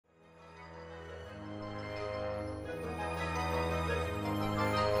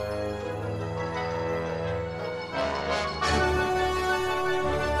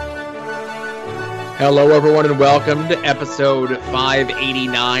Hello, everyone, and welcome to episode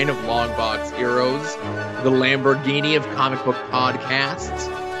 589 of Longbox Heroes, the Lamborghini of comic book podcasts.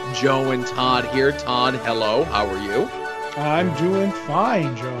 Joe and Todd here. Todd, hello. How are you? I'm doing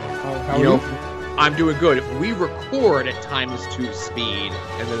fine, Joe. How are you? I'm doing good. If we record at times 2 speed,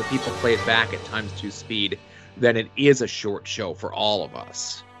 and then the people play it back at times 2 speed, then it is a short show for all of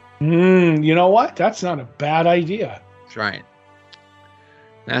us. You know what? That's not a bad idea. That's right.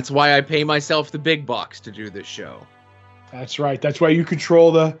 That's why I pay myself the big bucks to do this show. That's right. That's why you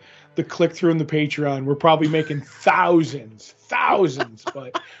control the click-through and the Patreon. We're probably making thousands.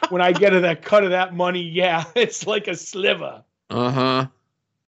 But when I get to that cut of that money, yeah, it's like a sliver. Uh-huh.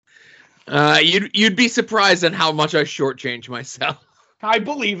 You'd be surprised at how much I shortchange myself. I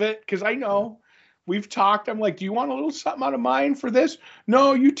believe it, because I know. We've talked. I'm like, do you want a little something out of mine for this?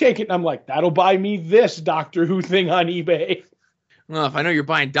 No, you take it. And I'm like, that'll buy me this Doctor Who thing on eBay. Well, if I know you're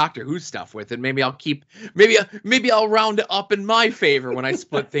buying Doctor Who stuff with it, maybe I'll round it up in my favor when I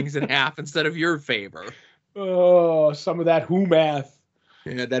split things in half instead of your favor. Oh, some of that Who math.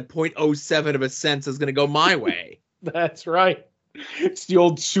 Yeah, that 0.07 of a cent is going to go my way. That's right. It's the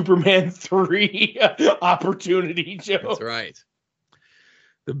old Superman 3 opportunity, Joe. That's right.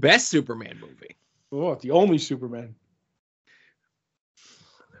 The best Superman movie. Oh, the only Superman.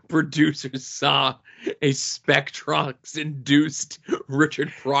 Producers saw a Spectrox-induced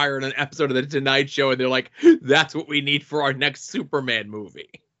Richard Pryor in an episode of The Tonight Show, and they're like, that's what we need for our next Superman movie.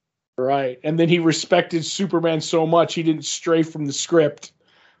 Right. And then he respected Superman so much he didn't stray from the script.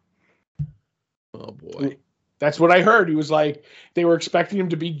 Oh, boy. That's what I heard. He was like, they were expecting him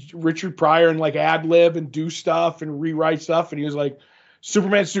to be Richard Pryor and like ad-lib and do stuff and rewrite stuff. And he was like,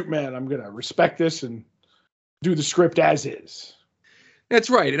 Superman, I'm going to respect this and do the script as is. That's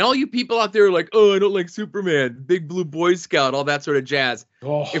right. And all you people out there are like, oh, I don't like Superman, Big Blue Boy Scout, all that sort of jazz.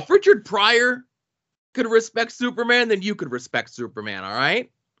 Oh. If Richard Pryor could respect Superman, then you could respect Superman, all right?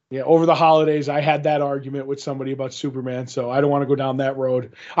 Yeah, over the holidays, I had that argument with somebody about Superman, so I don't want to go down that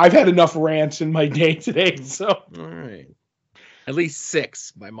road. I've had enough rants in my day today, so. All right. At least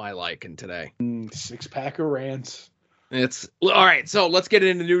 6 by my liking today. 6-pack of rants. All right, so let's get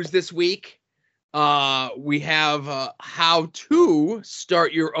into news this week. We have how to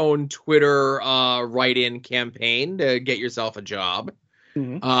start your own Twitter write-in campaign to get yourself a job.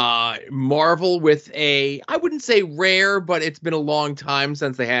 Mm-hmm. Marvel with I wouldn't say rare, but it's been a long time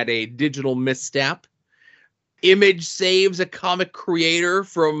since they had a digital misstep. Image saves a comic creator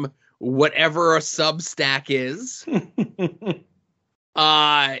from whatever a Substack is.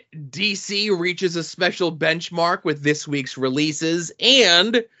 DC reaches a special benchmark with this week's releases,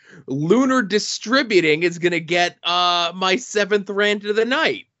 and Lunar Distributing is going to get my 7th rant of the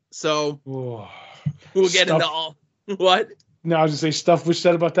night. So we'll get into all. What? No, I was going to say stuff was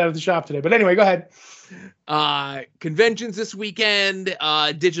said about that at the shop today. But anyway, go ahead. Conventions this weekend,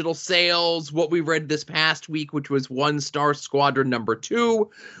 digital sales, what we read this past week, which was One Star Squadron #2,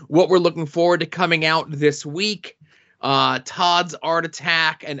 what we're looking forward to coming out this week. Todd's Art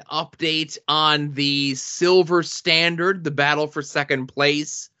Attack, an update on the Silver Standard, the battle for second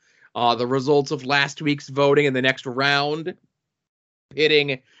place, the results of last week's voting in the next round,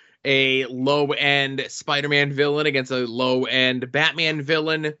 pitting a low-end Spider-Man villain against a low-end Batman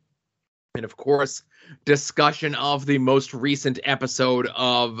villain, and of course, discussion of the most recent episode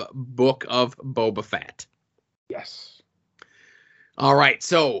of Book of Boba Fett. Yes. All right,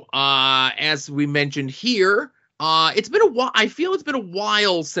 so as we mentioned here, it's been a while. I feel it's been a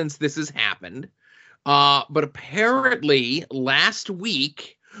while since this has happened. But apparently last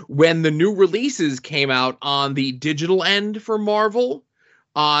week, when the new releases came out on the digital end for Marvel,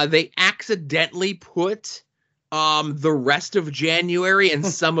 they accidentally put the rest of January and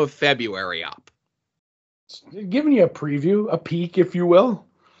some of February up. Giving you a preview, a peek, if you will.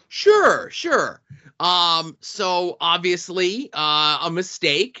 Sure. So obviously, a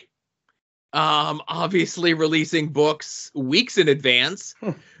mistake. Obviously releasing books weeks in advance.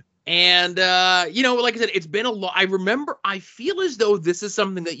 And, like I said, it's been a lot. I feel as though this is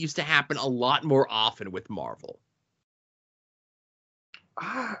something that used to happen a lot more often with Marvel.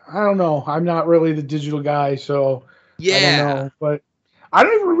 I don't know. I'm not really the digital guy, so yeah. I don't know. But I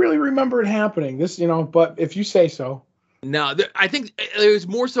don't even really remember it happening. But if you say so. No, I think it was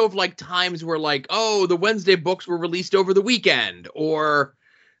more so of like times where like, oh, the Wednesday books were released over the weekend, or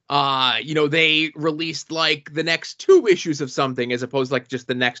they released like the next 2 issues of something as opposed to like just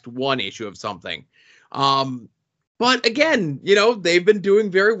the next 1 issue of something. But again, they've been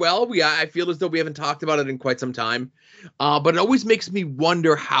doing very well. I feel as though we haven't talked about it in quite some time. But it always makes me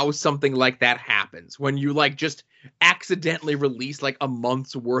wonder how something like that happens when you just accidentally release a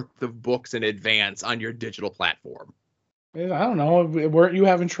month's worth of books in advance on your digital platform. I don't know. Weren't you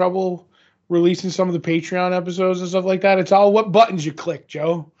having trouble releasing some of the Patreon episodes and stuff like that? It's all what buttons you click,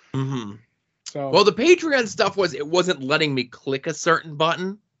 Joe. Mm-hmm. So, well, the Patreon stuff it wasn't letting me click a certain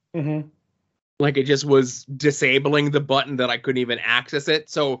button. Mm-hmm. It just was disabling the button that I couldn't even access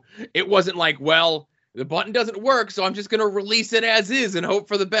it. So it wasn't the button doesn't work, so I'm just going to release it as is and hope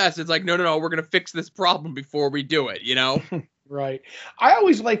for the best. It's no, we're going to fix this problem before we do it, Right. I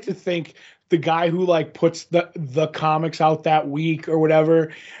always like to think the guy who puts the comics out that week or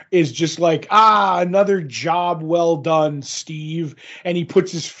whatever is just another job well done, Steve. And he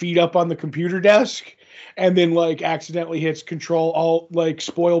puts his feet up on the computer desk and then accidentally hits Control Alt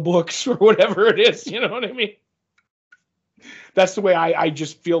spoil books or whatever it is. You know what I mean? That's the way I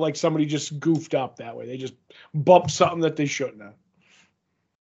just feel like somebody just goofed up that way. They just bumped something that they shouldn't have.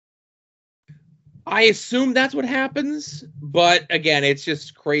 I assume that's what happens, but again, it's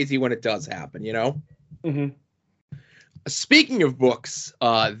just crazy when it does happen, Mm-hmm. Speaking of books,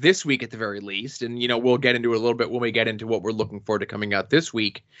 this week at the very least, and we'll get into it a little bit when we get into what we're looking forward to coming out this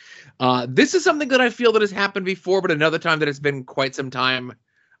week. This is something that I feel that has happened before, but another time that it's been quite some time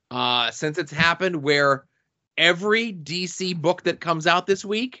since it's happened, where every DC book that comes out this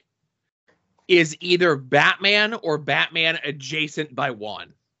week is either Batman or Batman adjacent by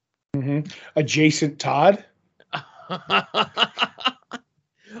one. Mm-hmm. Adjacent Todd?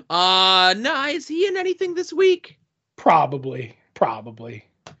 No, is he in anything this week? Probably.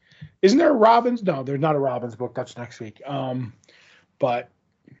 Isn't there a Robins? No, there's not a Robins book. That's next week. But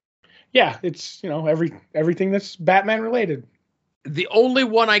yeah, it's everything that's Batman related. The only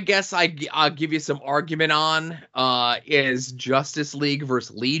one I guess I'll give you some argument on is Justice League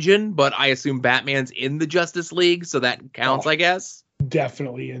versus Legion, but I assume Batman's in the Justice League, so that counts, I guess.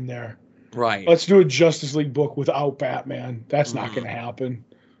 Definitely in there. Right. Let's do a Justice League book without Batman. That's not going to happen.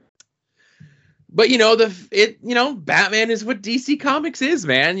 But Batman is what DC Comics is,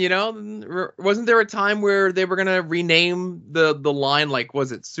 man. Wasn't there a time where they were going to rename the line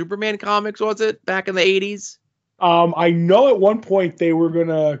was it Superman Comics, was it, back in the 80s? I know at one point they were going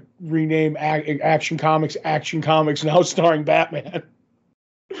to rename Action Comics, now starring Batman.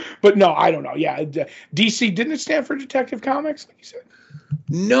 But no, I don't know. Yeah, DC, didn't it stand for Detective Comics, like you said?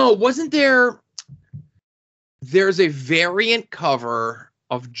 No, wasn't there? There's a variant cover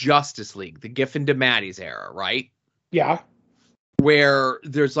of Justice League, the Giffen DeMatteis era, right? Yeah. Where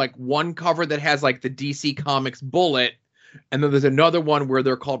there's one cover that has the DC Comics bullet, and then there's another one where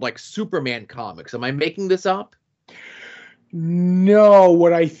they're called Superman Comics. Am I making this up? No,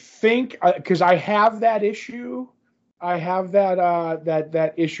 what I think, because I have that issue. I have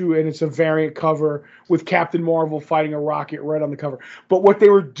that issue, and it's a variant cover with Captain Marvel fighting a Rocket Red on the cover. But what they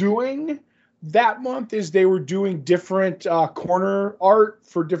were doing that month is they were doing different corner art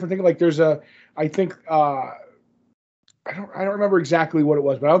for different things. There's I don't remember exactly what it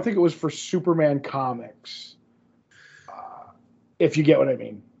was, but I don't think it was for Superman Comics. If you get what I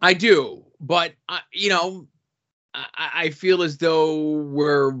mean. I do, but I feel as though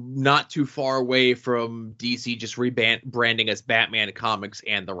we're not too far away from DC just rebranding as Batman Comics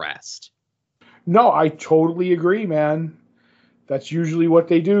and the rest. No, I totally agree, man. That's usually what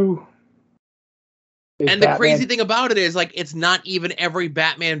they do. And the crazy thing about it is, it's not even every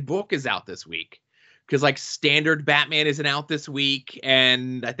Batman book is out this week. Because, Standard Batman isn't out this week,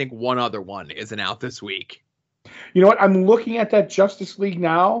 and I think one other one isn't out this week. You know what? I'm looking at that Justice League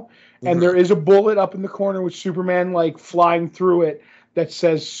now, and there is a bullet up in the corner with Superman flying through it that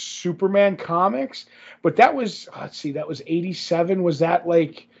says Superman Comics. But that was, let's see, that was 87. Was that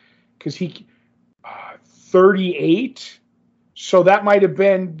because he 38? So that might have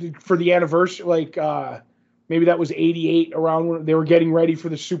been for the anniversary, maybe that was 88, around when they were getting ready for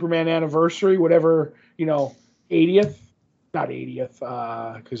the Superman anniversary, whatever, 80th, not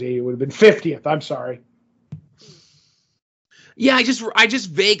 80th, because 80 would have been 50th. I'm sorry. Yeah, I just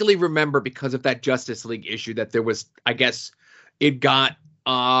vaguely remember because of that Justice League issue that there was, I guess, it got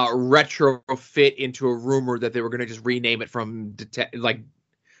retrofit into a rumor that they were going to just rename it from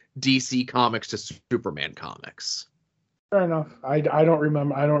DC Comics to Superman Comics. Fair enough. I don't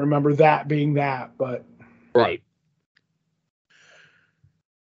remember that being that, but right.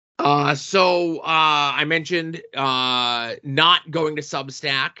 So I mentioned not going to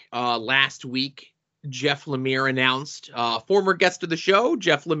Substack last week. Jeff Lemire announced, former guest of the show,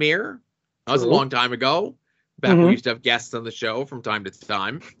 Jeff Lemire. That was a long time ago. Back when we used to have guests on the show from time to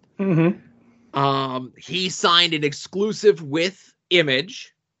time. Mm-hmm. He signed an exclusive with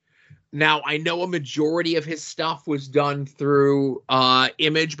Image. Now, I know a majority of his stuff was done through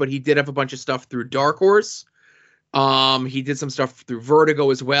Image, but he did have a bunch of stuff through Dark Horse. He did some stuff through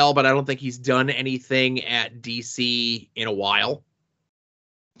Vertigo as well, but I don't think he's done anything at DC in a while.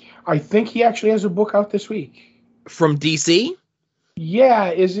 I think he actually has a book out this week. From DC?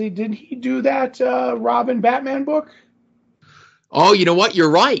 Yeah, did he do that Robin Batman book? Oh, you know what? You're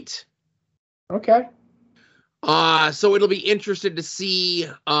right. Okay. So it'll be interesting to see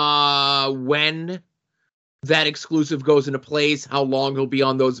when that exclusive goes into place, how long he'll be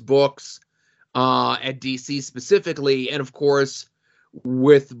on those books at DC specifically, and of course,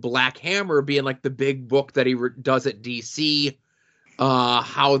 with Black Hammer being like the big book that he does at DC,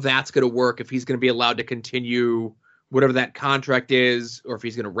 how that's going to work, if he's going to be allowed to continue whatever that contract is, or if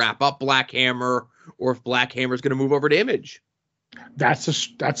he's going to wrap up Black Hammer, or if Black Hammer is going to move over to Image.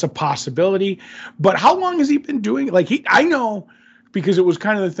 That's a possibility. But how long has he been doing it? Like I know, because it was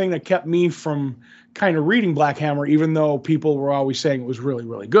kind of the thing that kept me from kind of reading Black Hammer, even though people were always saying it was really,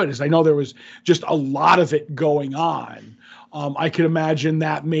 really good, is I know there was just a lot of it going on. I could imagine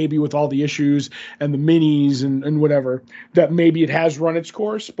that maybe with all the issues and the minis and whatever, that maybe it has run its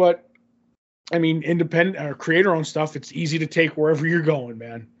course. But I mean, independent or creator-owned stuff, it's easy to take wherever you're going,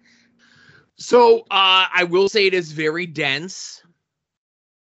 man. So I will say it is very dense.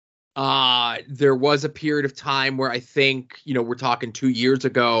 There was a period of time where I think, we're talking 2 years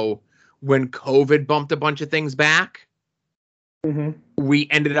ago, when COVID bumped a bunch of things back. Mm-hmm. We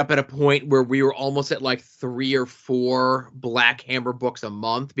ended up at a point where we were almost at like 3 or 4 Black Hammer books a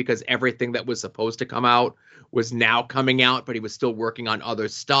month, because everything that was supposed to come out was now coming out, but he was still working on other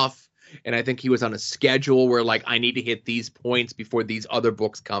stuff. And I think he was on a schedule where like, I need to hit these points before these other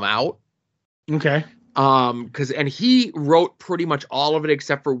books come out. Okay. And he wrote pretty much all of it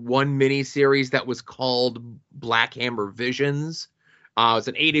except for one miniseries that was called Black Hammer Visions. It's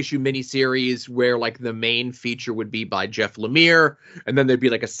an 8-issue miniseries where like the main feature would be by Jeff Lemire, and then there'd be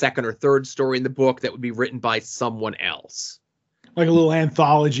like a second or third story in the book that would be written by someone else. Like a little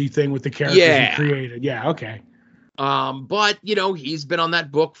anthology thing with the characters he created. Yeah, okay. But he's been on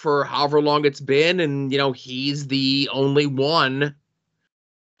that book for however long it's been, and he's the only one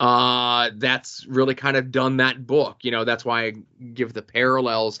that's really kind of done that book. That's why I give the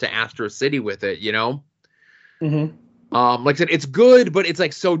parallels to Astro City with it, Mm-hmm. Like I said, it's good, but it's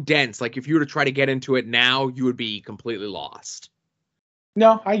like so dense. Like if you were to try to get into it now, you would be completely lost.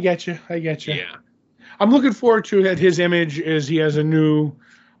 No, I get you. Yeah. I'm looking forward to it. His Image is he has a new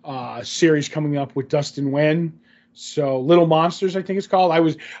series coming up with Dustin Nguyen. So Little Monsters, I think it's called.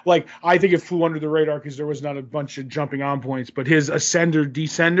 I think it flew under the radar because there was not a bunch of jumping on points, but his Ascender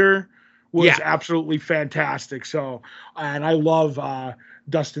Descender was absolutely fantastic. So, and I love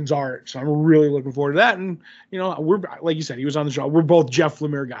Dustin's art, so I'm really looking forward to that. And we're, like you said, he was on the show. We're both Jeff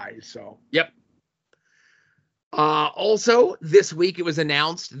Lemire guys. So yep. Also, this week it was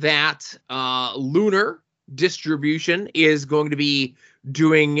announced that Lunar Distribution is going to be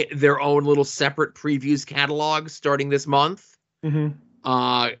doing their own little separate previews catalog starting this month.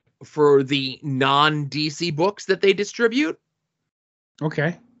 Mm-hmm. For the non-DC books that they distribute.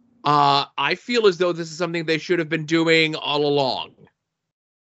 Okay. I feel as though this is something they should have been doing all along.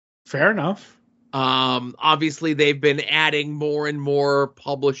 Fair enough. Obviously, they've been adding more and more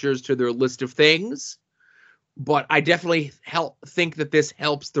publishers to their list of things, but I definitely think that this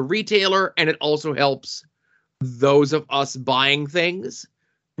helps the retailer, and it also helps those of us buying things.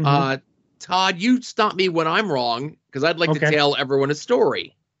 Mm-hmm. Todd, you stop me when I'm wrong, because I'd like to tell everyone a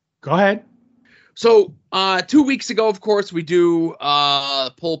story. Go ahead. So 2 weeks ago, of course, we do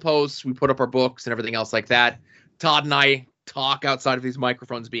pull posts. We put up our books and everything else like that. Todd and I talk outside of these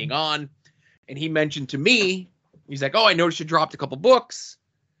microphones being on. And he mentioned to me, he's like, oh, I noticed you dropped a couple books.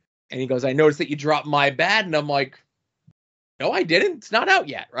 And he goes, I noticed that you dropped My Bad. And I'm like, no, I didn't. It's not out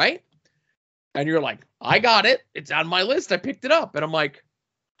yet, right? And you're like, I got it. It's on my list. I picked it up. And I'm like,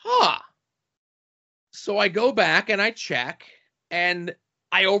 huh. So I go back and I check, and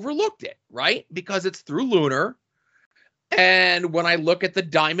I overlooked it, right? Because it's through Lunar. And when I look at the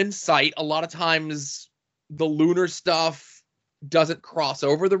Diamond site, a lot of times the Lunar stuff doesn't cross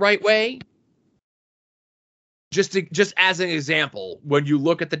over the right way. Just as an example, when you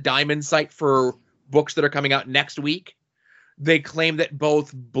look at the Diamond site for books that are coming out next week, they claim that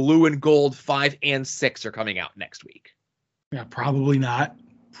both Blue and Gold 5 and 6 are coming out next week. Yeah, probably not.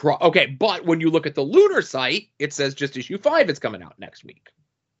 Okay, but when you look at the Lunar site, it says just issue 5 is coming out next week.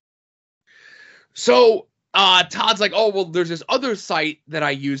 So Todd's like, oh, well, there's this other site that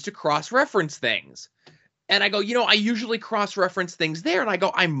I use to cross-reference things. And I go, I usually cross-reference things there. And I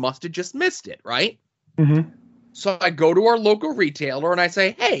go, I must have just missed it, right? Mm-hmm. So I go to our local retailer and I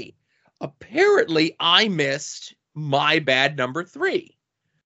say, hey, apparently I missed My Bad number 3.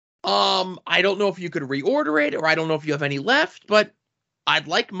 I don't know if you could reorder it, or I don't know if you have any left, but I'd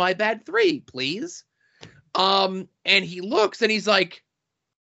like My Bad 3, please. And he looks and he's like,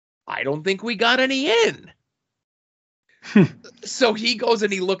 I don't think we got any in. So he goes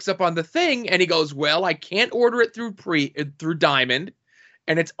and he looks up on the thing and he goes, well, I can't order it through Diamond,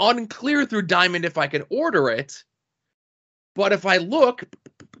 and it's unclear through Diamond if I can order it. But if I look,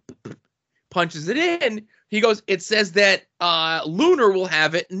 punches it in, he goes, it says that Lunar will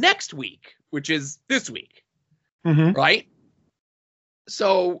have it next week, which is this week. Mm-hmm. Right?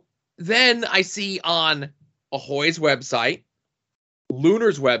 So then I see on Ahoy's website,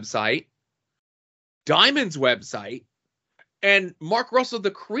 Lunar's website, Diamond's website, and Mark Russell,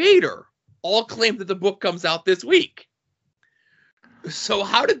 the creator, all claim that the book comes out this week. So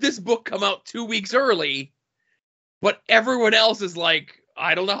how did this book come out 2 weeks early, but everyone else is like,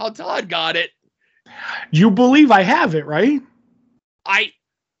 I don't know how Todd got it. You believe I have it, right?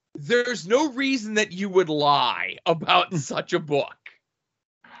 There's no reason that you would lie about such a book.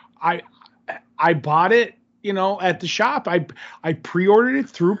 I bought it, at the shop. I pre-ordered it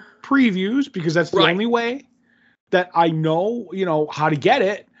through previews because that's the only way that I know, how to get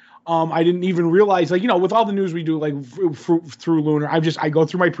it. I didn't even realize, with all the news we do, through Lunar, I go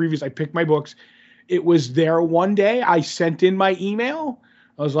through my previews, I pick my books. It was there one day. I sent in my email.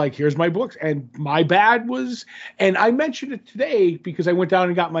 I was like, here's my books. And My Bad was, and I mentioned it today because I went down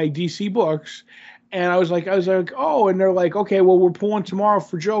and got my DC books. And I was like, oh, and they're like, okay, well, we're pulling tomorrow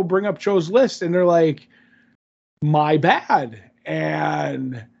for Joe. Bring up Joe's list. And they're like, My Bad.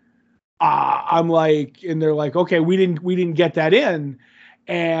 And I'm like, and they're like, okay, we didn't get that in.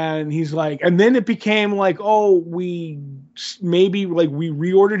 And he's like, and then it became like, oh, we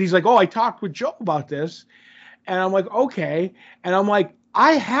reordered. He's like, oh, I talked with Joe about this. And I'm like, okay. And I'm like,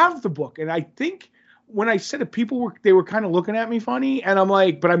 I have the book. And I think when I said it, they were kind of looking at me funny. And I'm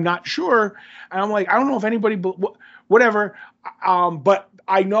like, but I'm not sure. And I'm like, I don't know if anybody, whatever. But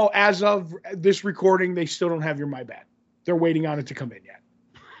I know as of this recording, they still don't have your My Bad. They're waiting on it to come in yet.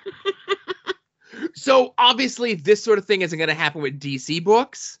 So obviously this sort of thing isn't going to happen with DC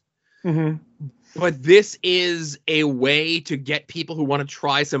books. Mm-hmm. But this is a way to get people who want to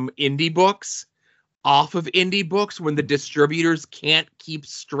try some indie books off of indie books when the distributors can't keep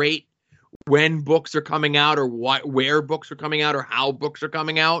straight when books are coming out, or where books are coming out, or how books are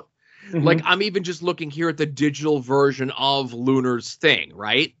coming out. Mm-hmm. Like, I'm even just looking here at the digital version of Lunar's thing,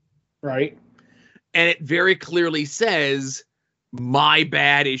 right? Right. And it very clearly says My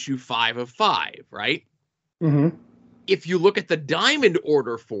Bad issue 5 of 5, right? Mm-hmm. If you look at the Diamond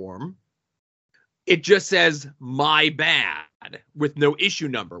order form, it just says My Bad with no issue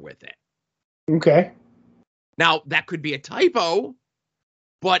number with it. Okay. Now, that could be a typo,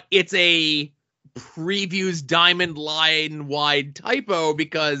 but it's a previews Diamond line wide typo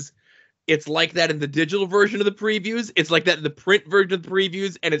because it's like that in the digital version of the previews. It's like that in the print version of the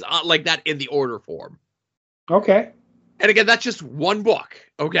previews, and it's not like that in the order form. Okay. And again, that's just one book,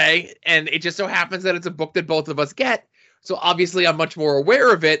 okay? And it just so happens that it's a book that both of us get. So obviously I'm much more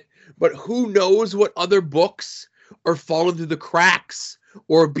aware of it, but who knows what other books are falling through the cracks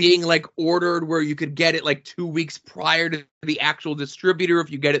or being like ordered where you could get it like 2 weeks prior to the actual distributor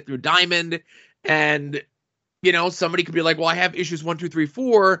if you get it through Diamond. And, somebody could be like, well, I have issues 1, 2, 3,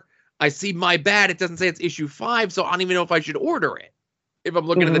 4. I see My Bad. It doesn't say it's issue 5, so I don't even know if I should order it if I'm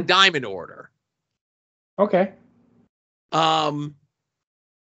looking at the Diamond order. Okay.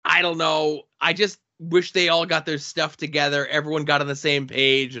 I don't know. I just wish they all got their stuff together. Everyone got on the same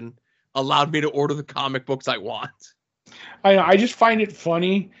page and allowed me to order the comic books I want. I just find it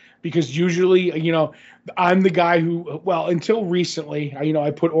funny because usually, I'm the guy who, well, until recently,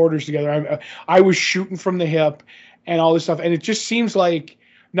 I put orders together. I was shooting from the hip and all this stuff. And it just seems like,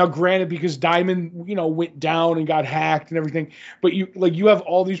 now granted, because Diamond, went down and got hacked and everything, but you have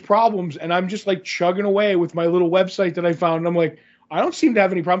all these problems, and I'm just like chugging away with my little website that I found. And I'm like, I don't seem to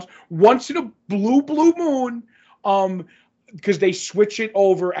have any problems. Once in a blue moon, because they switch it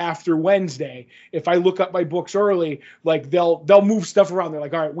over after Wednesday. If I look up my books early, like they'll move stuff around. They're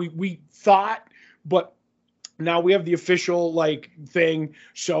like, all right, we thought, but now we have the official thing.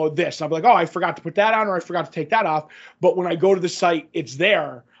 So this, I'm like, oh, I forgot to put that on, or I forgot to take that off. But when I go to the site, it's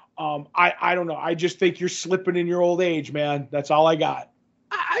there. I don't know. I just think you're slipping in your old age, man. That's all I got.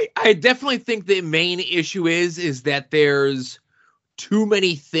 I definitely think the main issue is that there's too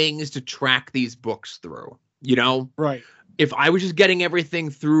many things to track these books through, Right. if I was just getting everything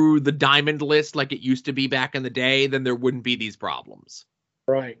through the Diamond list like it used to be back in the day, then there wouldn't be these problems.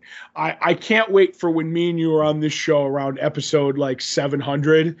 Right. I can't wait for when me and you were on this show around episode like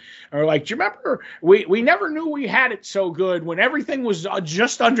 700. And we're like, do you remember? We never knew we had it so good when everything was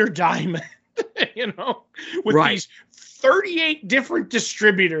just under Diamond, with these 38 different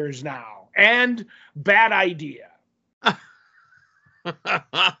distributors now and Bad Idea.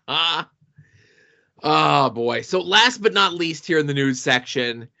 Oh boy. So last but not least here in the news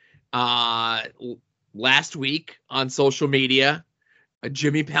section, last week on social media,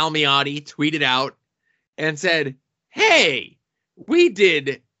 Jimmy Palmiotti tweeted out and said, hey, we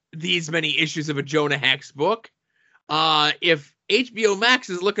did these many issues of a Jonah Hex book. If HBO Max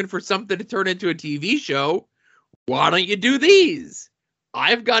is looking for something to turn into a TV show, why don't you do these?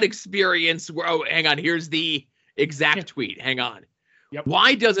 I've got experience. Oh, hang on. Here's the exact tweet. Hang on. Yep.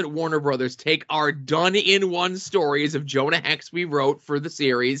 Why doesn't Warner Brothers take our done-in-one stories of Jonah Hex we wrote for the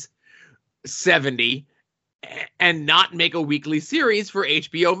series 70 and not make a weekly series for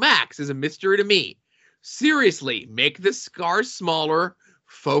HBO Max? Is a mystery to me. Seriously, make the scars smaller,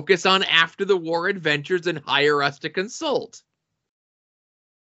 focus on after the war adventures, and hire us to consult.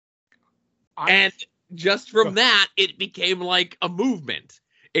 And just from that, it became like a movement.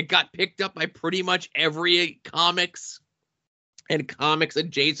 It got picked up by pretty much every comics and comics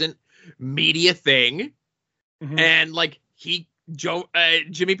adjacent media thing. Mm-hmm. And like Jimmy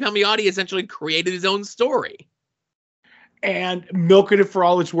Palmiotti essentially created his own story. And milking it for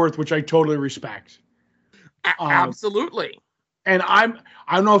all it's worth, which I totally respect. Absolutely. And I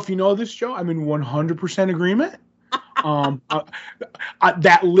don't know if you know this, Joe, I'm in 100% agreement.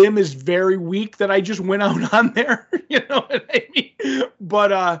 That limb is very weak that I just went out on there. You know what I mean?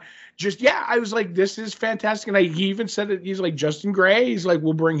 But I was like, this is fantastic. And he even said it. He's like, Justin Gray. He's like,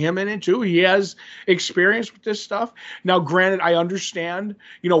 we'll bring him in too. He has experience with this stuff. Now, granted, I understand,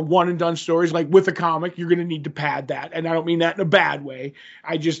 one and done stories, like with a comic, you're going to need to pad that. And I don't mean that in a bad way.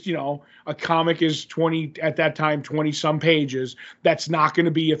 I just, a comic is 20 some pages. That's not going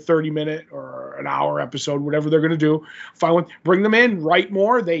to be a 30-minute or an hour episode, whatever they're going to do. Fine, bring them in, write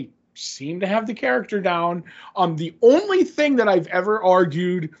more. They seem to have the character down. The only thing that I've ever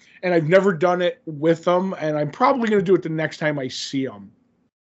argued, and I've never done it with them, and I'm probably going to do it the next time I see them,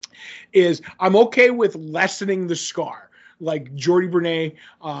 is I'm okay with lessening the scar. Like Jordy Bernay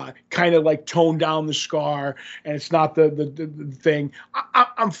kind of like toned down the scar, and it's not the thing.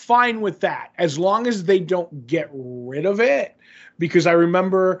 I'm fine with that as long as they don't get rid of it, because I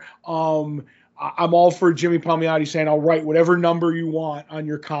remember I'm all for Jimmy Palmiotti saying, I'll write whatever number you want on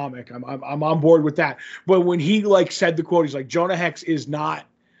your comic. I'm on board with that. But when he like said the quote, he's like, Jonah Hex is not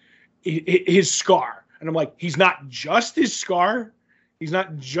his scar. And I'm like, he's not just his scar. He's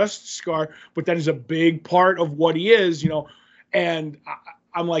not just Scar, but that is a big part of what he is, and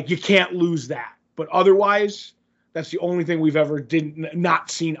I'm like, you can't lose that. But otherwise, that's the only thing we've ever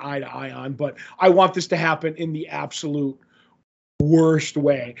not seen eye to eye on. But I want this to happen in the absolute worst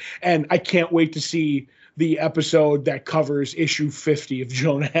way. And I can't wait to see the episode that covers issue 50 of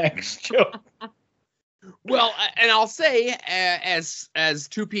Jonah Hex. Well, and I'll say, as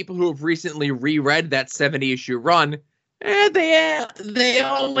two people who have recently reread that 70-issue run, they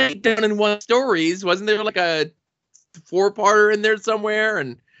only done in one stories. Wasn't there like a 4-parter in there somewhere,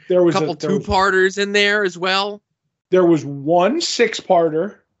 and there was a couple 2-parters in there as well? There was one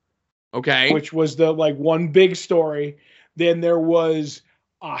 6-parter, okay, which was the like one big story. Then there was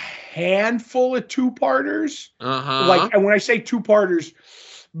a handful of 2-parters. Like, and when I say 2-parters,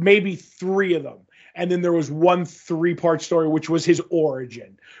 maybe 3 of them. And then there was one 3-part story, which was his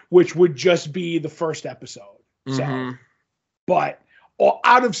origin, which would just be the first episode. So, but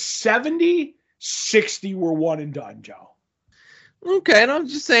out of 70, 60 were one and done, Joe. Okay, and I'm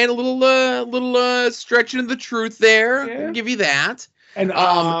just saying a little stretching of the truth there. Yeah. I'll give you that. And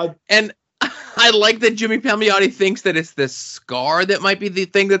I like that Jimmy Palmiotti thinks that it's the scar that might be the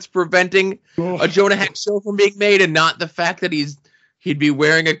thing that's preventing a Jonah Hex show from being made, and not the fact that he'd be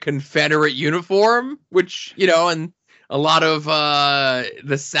wearing a Confederate uniform, which, and a lot of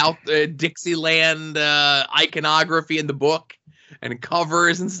the South Dixieland iconography in the book and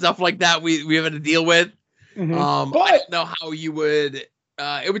covers and stuff like that we have to deal with. Mm-hmm. I don't know how you would.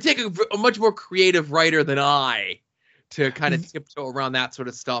 It would take a much more creative writer than I to kind of tiptoe around that sort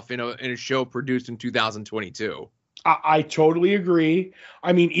of stuff in a show produced in 2022. I totally agree.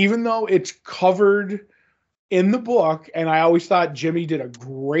 I mean, even though it's covered in the book, and I always thought Jimmy did a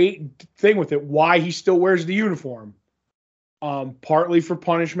great thing with it, why he still wears the uniform. Partly for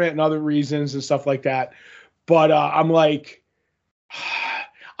punishment and other reasons and stuff like that. But I'm like,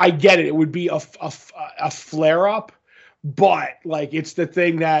 I get it. It would be a flare up, but like it's the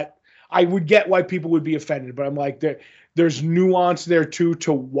thing that I would get why people would be offended, but I'm like there's nuance there too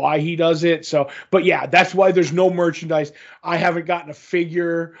to why he does it. So, but yeah, that's why there's no merchandise. I haven't gotten a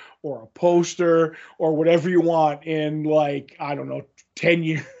figure or a poster or whatever you want in like, I don't know, 10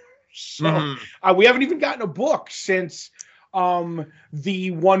 years. So we haven't even gotten a book since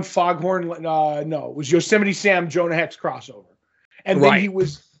the one Foghorn, no, it was Yosemite Sam Jonah Hex crossover. And then he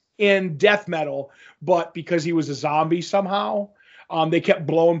was in Death Metal, but because he was a zombie somehow, they kept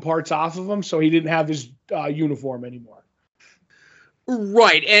blowing parts off of him, so he didn't have his uniform anymore.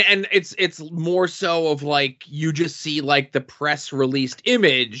 Right, and it's more so of like you just see like the press released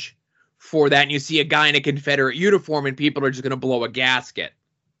image for that, and you see a guy in a Confederate uniform, and people are just going to blow a gasket.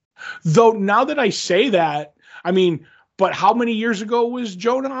 Though now that I say that, I mean, but how many years ago was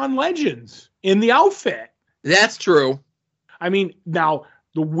Jonah on Legends in the outfit? That's true. I mean, now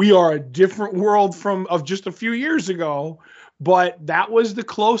we are a different world of just a few years ago, but that was the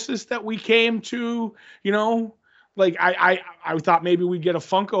closest that we came to, you know. Like I thought maybe we'd get a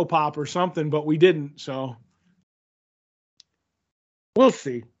Funko Pop or something, but we didn't. So we'll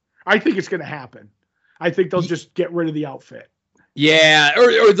see. I think it's going to happen. I think they'll just get rid of the outfit. Yeah,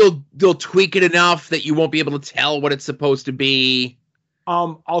 or they'll tweak it enough that you won't be able to tell what it's supposed to be.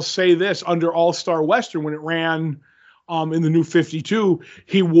 I'll say this: under All-Star Western, when it ran in the New 52,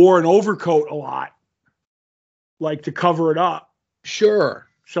 he wore an overcoat a lot, like to cover it up. Sure.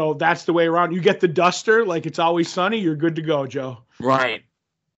 So that's the way around. You get the duster, like It's Always Sunny, you're good to go, Joe. Right.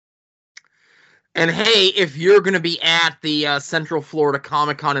 And hey, if you're going to be at the Central Florida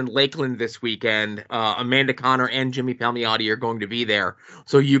Comic-Con in Lakeland this weekend, Amanda Connor and Jimmy Palmiotti are going to be there.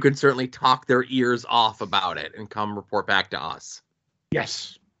 So you can certainly talk their ears off about it and come report back to us.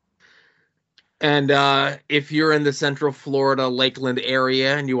 Yes. And if you're in the Central Florida Lakeland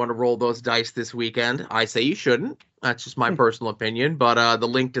area and you want to roll those dice this weekend, I say you shouldn't. That's just my personal opinion. But the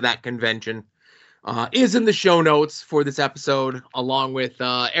link to that convention is in the show notes for this episode, along with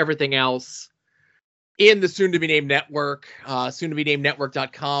everything else in the soon-to-be-named network,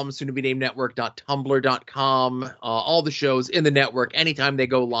 soon-to-be-named-network.com, soon-to-be-named-network.tumblr.com, all the shows in the network. Anytime they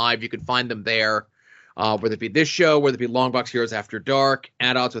go live, you can find them there, whether it be this show, whether it be Longbox Heroes After Dark,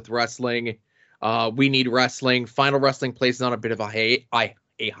 At Odds with Wrestling, We Need Wrestling. Final Wrestling plays on a bit of a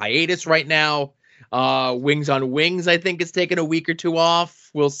hiatus right now. Wings on Wings, I think, is taking a week or two off.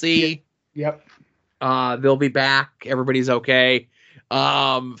 We'll see. Yep. They'll be back. Everybody's okay.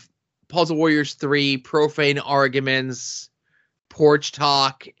 Puzzle Warriors 3, Profane Arguments, Porch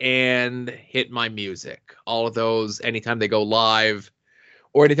Talk, and Hit My Music. All of those, anytime they go live,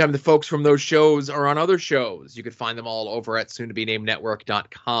 or anytime the folks from those shows are on other shows, you can find them all over at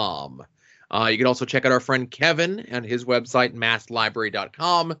soon-to-be-named-network.com. You can also check out our friend Kevin and his website,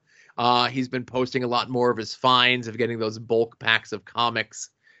 masslibrary.com. He's been posting a lot more of his finds of getting those bulk packs of comics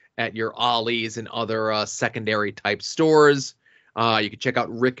at your Ollie's and other secondary type stores. You can check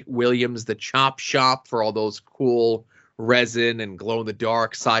out Rick Williams, the Chop Shop, for all those cool resin and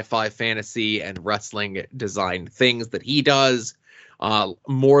glow-in-the-dark sci-fi, fantasy, and wrestling design things that he does.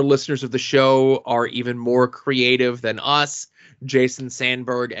 More listeners of the show are even more creative than us. Jason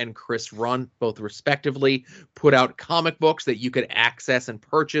Sandberg and Chris Runt, both respectively, put out comic books that you could access and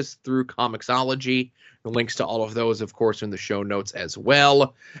purchase through Comixology. The links to all of those, of course, in the show notes, as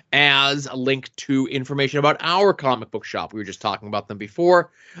well as a link to information about our comic book shop. We were just talking about them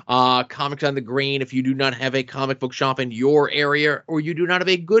before. Comics on the Green. If you do not have a comic book shop in your area, or you do not have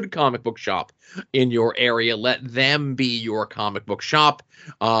a good comic book shop in your area, let them be your comic book shop.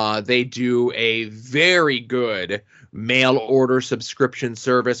 They do a very good mail order subscription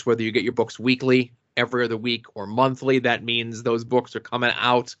service, whether you get your books weekly, every other week, or monthly. That means those books are coming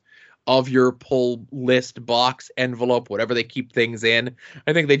out of your pull list box, envelope, whatever they keep things in.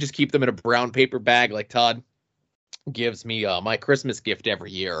 I think they just keep them in a brown paper bag like Todd gives me my Christmas gift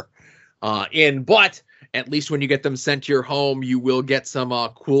every year but at least when you get them sent to your home, you will get some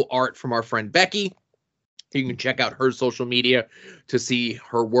cool art from our friend Becky. You can check out her social media to see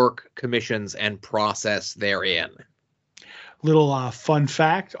her work, commissions, and process therein. Little fun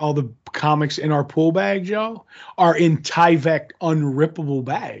fact, all the comics in our pool bag, Joe, are in Tyvek unrippable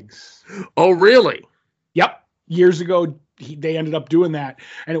bags. Oh, really? Yep. Years ago, they ended up doing that,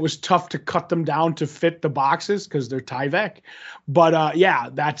 and it was tough to cut them down to fit the boxes because they're Tyvek. But, yeah,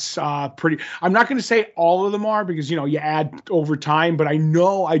 that's pretty – I'm not going to say all of them are because, you add over time, but I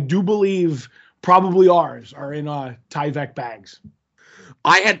do believe probably ours are in Tyvek bags.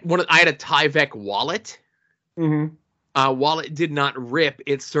 I had a Tyvek wallet. Mm-hmm. While it did not rip,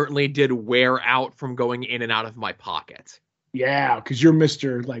 it certainly did wear out from going in and out of my pocket. Yeah, because you're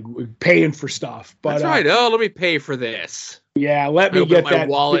Mr. like paying for stuff. But That's right. Oh, let me pay for this. yeah, let I me open get my that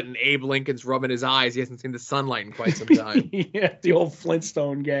wallet and Abe Lincoln's rubbing his eyes. He hasn't seen the sunlight in quite some time. Yeah, the old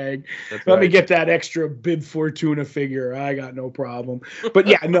Flintstone gag. That's Let me right. get that extra Bib Fortuna figure. I got no problem. But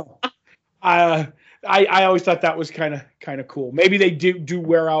yeah, no. I always thought that was kind of cool. Maybe they do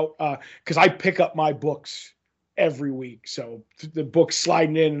wear out because I pick up my books every week, so the books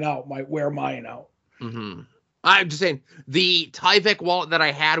sliding in and out might wear mine out. Mm-hmm. I'm just saying the Tyvek wallet that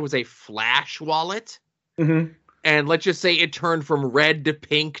I had was a flash wallet. Mm-hmm. And let's just say it turned from red to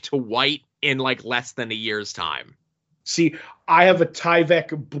pink to white in like less than a year's time. See, I have a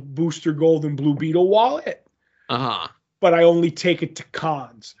Tyvek Booster Gold and Blue Beetle wallet, but I only take it to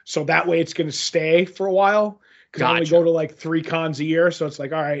cons. So that way it's going to stay for a while because I only go to like 3 cons a year. So it's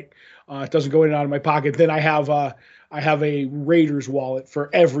like, all right, it doesn't go in and out of my pocket. Then I have a Raiders wallet for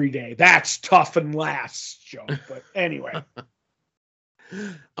every day. That's tough and lasts, Joe. But anyway.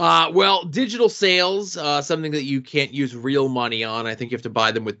 Well, digital sales, something that you can't use real money on. I think you have to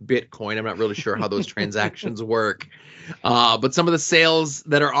buy them with Bitcoin. I'm not really sure how those transactions work. But some of the sales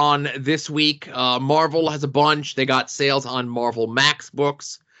that are on this week, Marvel has a bunch. They got sales on Marvel Max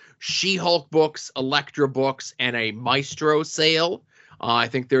books, She-Hulk books, Elektra books, and a Maestro sale. I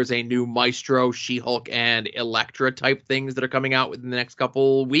think there's a new Maestro, She-Hulk, and Elektra type things that are coming out within the next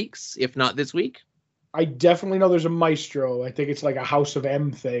couple weeks, if not this week. I definitely know there's a Maestro. I think it's like a House of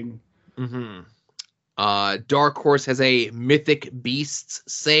M thing. Mm-hmm. Dark Horse has a Mythic Beasts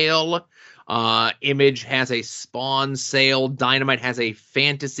sale. Image has a Spawn sale. Dynamite has a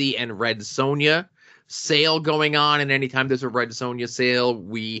Fantasy and Red Sonja sale going on. And anytime there's a Red Sonja sale,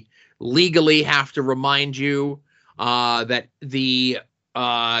 we legally have to remind you that the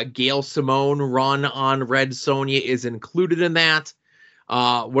Gail Simone run on Red Sonja is included in that.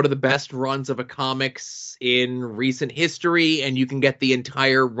 One of the best runs of a comics in recent history, and you can get the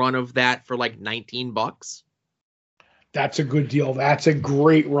entire run of that for like $19. That's a good deal. That's a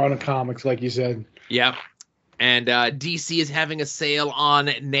great run of comics, like you said. Yeah. And DC is having a sale on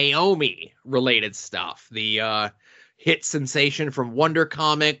Naomi related stuff. The hit sensation from Wonder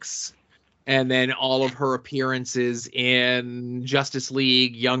Comics, and then all of her appearances in Justice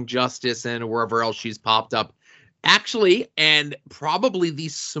League, Young Justice, and wherever else she's popped up. Actually, and probably the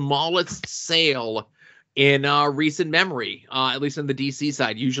smallest sale in recent memory, at least on the DC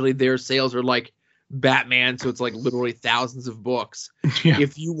side. Usually their sales are like Batman, so it's like literally thousands of books. Yeah.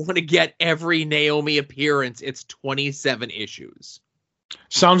 If you want to get every Naomi appearance, it's 27 issues.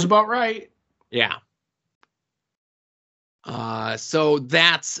 Sounds about right. Yeah. So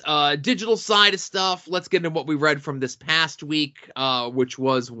that's digital side of stuff. Let's get into what we read from this past week, which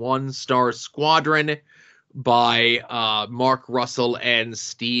was One Star Squadron by Mark Russell and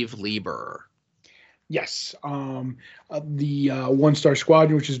Steve Lieber. Yes. The One Star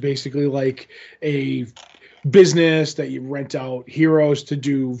Squadron, which is basically like a business that you rent out heroes to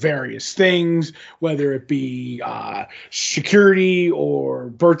do various things, whether it be security or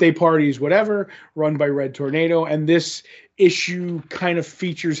birthday parties, whatever, run by Red Tornado. And this issue kind of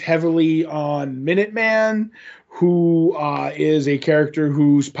features heavily on Minuteman, who is a character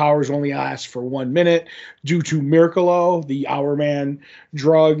whose powers only last for 1 minute due to Miracolo, the Hour Man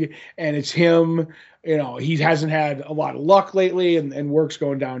drug. And it's him, you know, he hasn't had a lot of luck lately and work's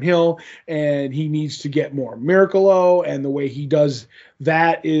going downhill, and he needs to get more Miracolo. And the way he does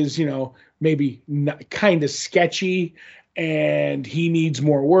that is, you know, maybe kind of sketchy, and he needs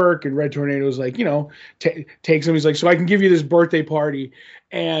more work. And Red Tornado's like, you know, takes him. He's like, so I can give you this birthday party.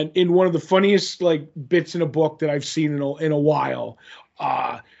 And in one of the funniest like bits in a book that I've seen in a while,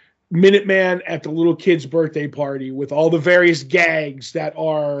 Minuteman at the little kid's birthday party with all the various gags that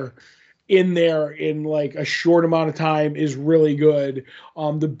are in there in like a short amount of time is really good.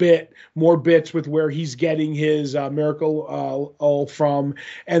 More bits with where he's getting his miracle from.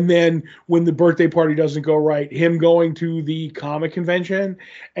 And then when the birthday party doesn't go right, him going to the comic convention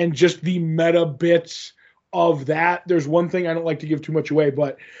and just the meta bits of that. There's one thing, I don't like to give too much away,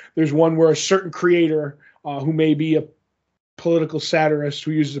 but there's one where a certain creator who may be a political satirist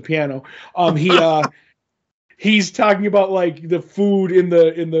who uses a piano, he's talking about like the food in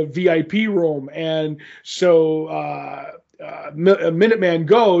the VIP room. And so Minuteman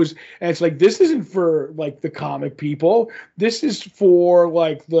goes, and it's like, this isn't for like the comic people. This is for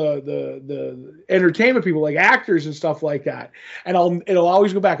like the entertainment people, like actors and stuff like that. And it'll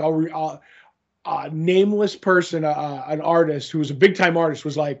always go back. Nameless person, an artist who was a big time artist,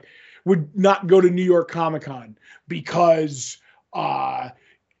 was like, would not go to New York Comic Con because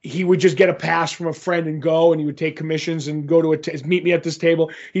he would just get a pass from a friend and go, and he would take commissions and go to meet me at this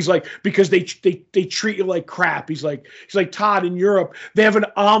table. He's like, because they treat you like crap. He's like, Todd, in Europe, they have an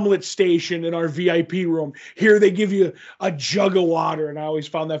omelet station in our VIP room. Here they give you a jug of water. And I always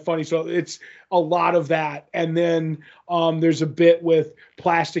found that funny. So it's a lot of that. And then there's a bit with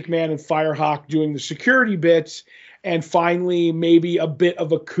Plastic Man and Firehawk doing the security bits. And finally, maybe a bit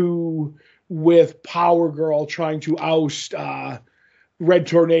of a coup with Power Girl trying to oust Red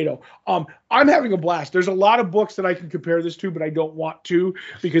Tornado. I'm having a blast. There's a lot of books that I can compare this to, but I don't want to,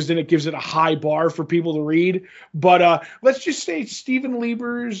 because then it gives it a high bar for people to read. But let's just say Steve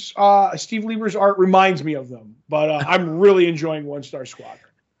Lieber's art reminds me of them. But I'm really enjoying One Star Squadron.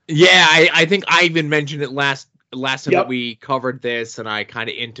 Yeah, I think I even mentioned it last time that we covered this, and I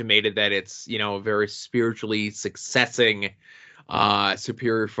kind of intimated that it's, a very spiritually successing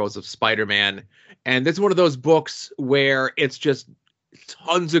Superior Foes of Spider-Man. And this is one of those books where it's just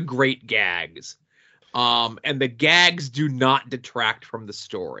tons of great gags. And the gags do not detract from the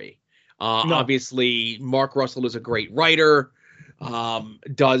story. No. Obviously, Mark Russell is a great writer,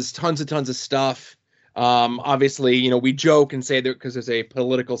 does tons of stuff. Obviously, we joke and say that because there's a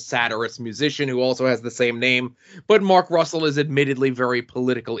political satirist musician who also has the same name, but Mark Russell is admittedly very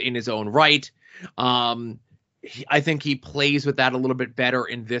political in his own right. I think he plays with that a little bit better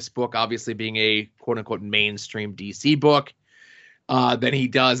in this book, obviously being a quote-unquote mainstream DC book, than he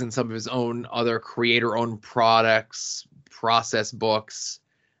does in some of his own other creator-owned process books.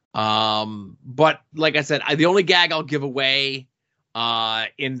 But like I said, the only gag I'll give away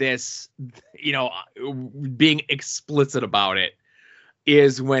in this, being explicit about it,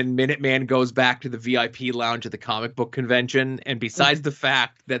 is when Minuteman goes back to the VIP lounge at the comic book convention, and besides the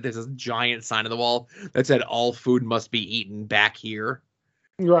fact that there's a giant sign on the wall that said all food must be eaten back here,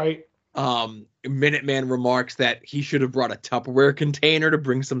 right, Minuteman remarks that he should have brought a Tupperware container to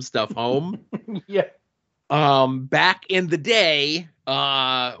bring some stuff home. Yeah. Back in the day,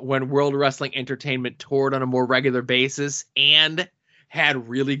 when World Wrestling Entertainment toured on a more regular basis and had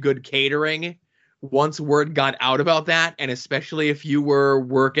really good catering, once word got out about that, and especially if you were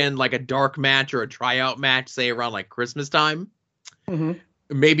working like a dark match or a tryout match, say around like Christmas time,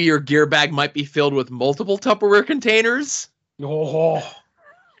 maybe your gear bag might be filled with multiple Tupperware containers. Oh.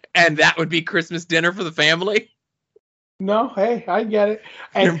 And that would be Christmas dinner for the family. No, hey, I get it.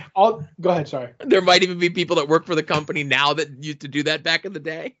 And go ahead, sorry. There might even be people that work for the company now that used to do that back in the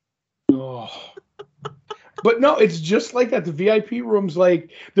day. Oh. But no, it's just like that. The VIP room's like,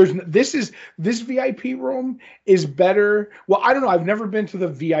 this VIP room is better. Well, I don't know. I've never been to the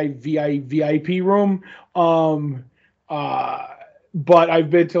VIP room. But I've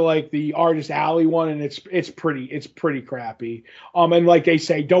been to like the Artist Alley one, and it's pretty crappy. And like they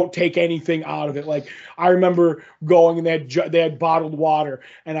say, don't take anything out of it. Like I remember going, and they had bottled water,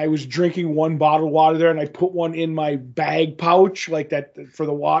 and I was drinking one bottled water there, and I put one in my bag pouch like that for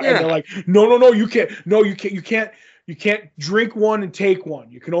the water. Yeah. And they're like, no, you can't. No, you can't. You can't drink one and take one.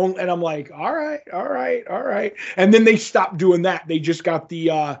 You can only, and I'm like, all right. And then they stopped doing that. They just got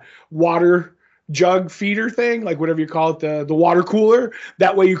the water jug feeder thing, like whatever you call it, the water cooler.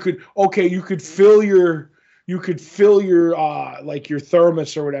 That way you could fill your like your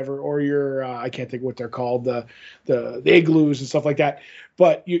thermos or whatever, or your I can't think what they're called, the igloos and stuff like that.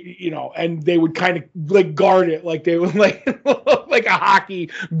 But you know, and they would kind of like guard it, like they would like like a hockey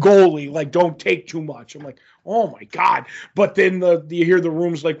goalie, like don't take too much. I'm like, oh my god! But then you hear the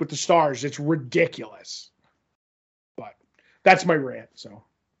rooms like with the stars, it's ridiculous. But that's my rant. So.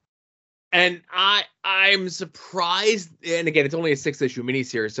 And I'm surprised, and again, it's only a 6-issue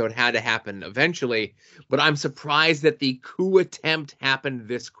miniseries, so it had to happen eventually, but I'm surprised that the coup attempt happened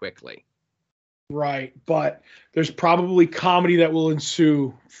this quickly. Right, but there's probably comedy that will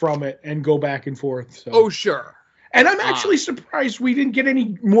ensue from it and go back and forth. So. Oh, sure. And I'm actually surprised we didn't get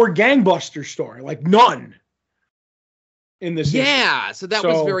any more Gangbuster story, like none. In this issue. So that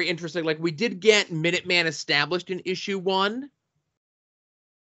was very interesting. Like, we did get Minuteman established in issue 1.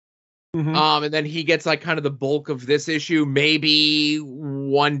 Mm-hmm. And then he gets like kind of the bulk of this issue. Maybe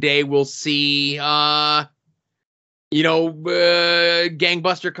one day we'll see, Gangbuster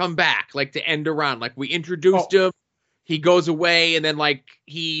come back, like to end around. Like we introduced him, he goes away, and then like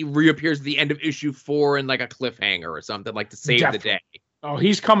he reappears at the end of issue 4 in like a cliffhanger or something, like to save the day. Oh,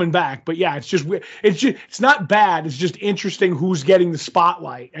 he's coming back, but yeah, it's not bad. It's just interesting who's getting the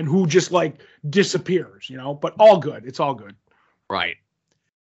spotlight and who just like disappears, you know. But all good. It's all good. Right.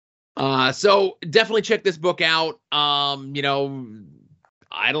 So definitely check this book out. I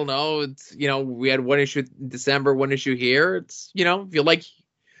don't know. It's, we had one issue in December, one issue here. It's, if you like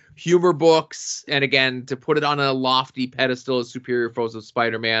humor books. And again, to put it on a lofty pedestal as Superior Foes of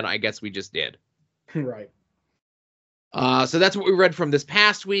Spider-Man, I guess we just did. Right. So that's what we read from this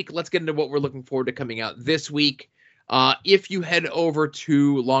past week. Let's get into what we're looking forward to coming out this week. If you head over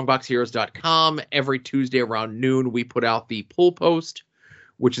to longboxheroes.com, every Tuesday around noon, we put out the pull post,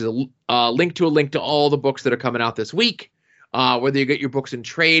 which is a link to all the books that are coming out this week. Whether you get your books in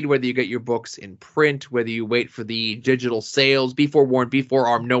trade, whether you get your books in print, whether you wait for the digital sales, be forewarned, be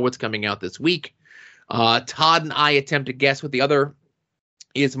forearmed, know what's coming out this week. Todd and I attempt to guess what the other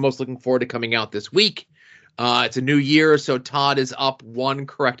is most looking forward to coming out this week. It's a new year, so Todd is up 1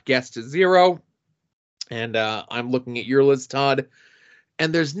 correct guess to 0. And I'm looking at your list, Todd,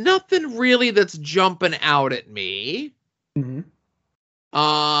 and there's nothing really that's jumping out at me. Mm-hmm.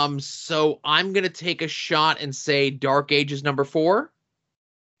 So I'm going to take a shot and say Dark Ages number 4.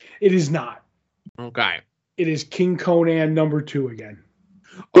 It is not. Okay. It is King Conan number 2 again.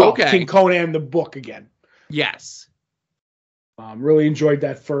 Okay. King Conan the book again. Yes. Really enjoyed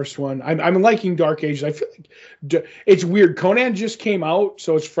that first one. I'm liking Dark Ages. I feel like it's weird. Conan just came out,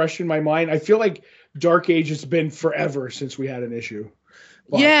 so it's fresh in my mind. I feel like Dark Ages has been forever since we had an issue.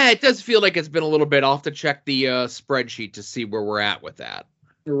 But, yeah, it does feel like it's been a little bit. I'll have to check the spreadsheet to see where we're at with that.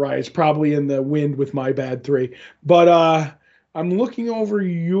 You're right. It's probably in the wind with My Bad 3. But I'm looking over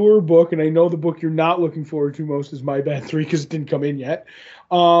your book, and I know the book you're not looking forward to most is My Bad 3 because it didn't come in yet.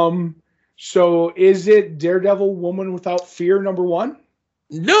 So is it Daredevil Woman Without Fear number 1?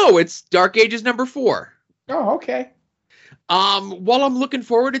 No, it's Dark Ages number 4. Oh, okay. While I'm looking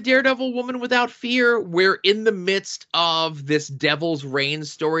forward to Daredevil Woman Without Fear, we're in the midst of this Devil's Reign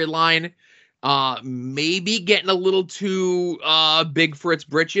storyline. Maybe getting a little too big for its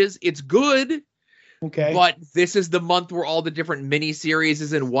britches. It's good. Okay. But this is the month where all the different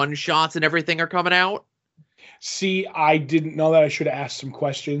miniseries and one-shots and everything are coming out. See, I didn't know that. I should have asked some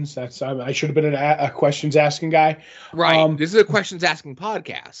questions. I should have been a questions asking guy. Right. This is a questions asking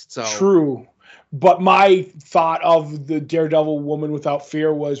podcast. So true. But my thought of the Daredevil Woman Without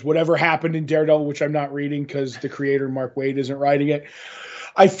Fear was whatever happened in Daredevil, which I'm not reading because the creator, Mark Waid, isn't writing it.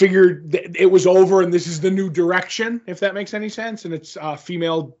 I figured it was over and this is the new direction, if that makes any sense. And it's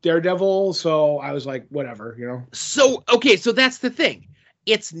female Daredevil. So I was like, whatever, you know. So, okay, so that's the thing.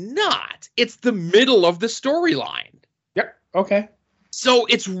 It's not. It's the middle of the storyline. Yep. Okay. So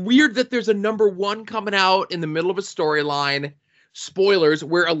it's weird that there's a number 1 coming out in the middle of a storyline. Spoilers,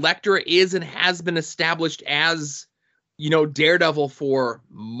 where Elektra is and has been established as, Daredevil for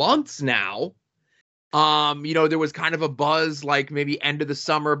months now. There was kind of a buzz like maybe end of the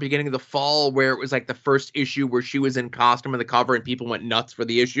summer, beginning of the fall, where it was like the first issue where she was in costume on the cover and people went nuts for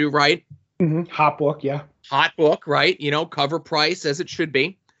the issue, right? Mm-hmm. Hot book, yeah. Hot book, right? Cover price as it should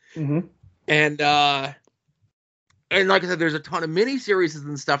be. Mm-hmm. And like I said, there's a ton of miniseries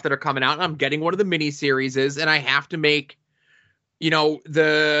and stuff that are coming out, and I'm getting one of the miniseries, and I have to make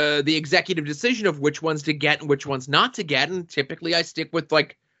the executive decision of which ones to get and which ones not to get. And typically I stick with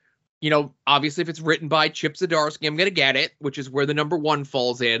obviously if it's written by Chip Zdarsky, I'm going to get it, which is where the number 1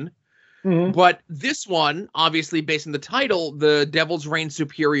 falls in. Mm-hmm. But this one, obviously based on the title, the Devil's Reign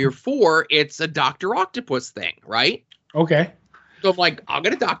Superior 4, it's a Dr. Octopus thing, right? Okay. So I'm like, I'll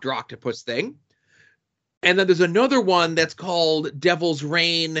get a Dr. Octopus thing. And then there's another one that's called Devil's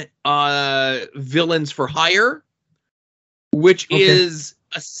Reign Villains for Hire, which is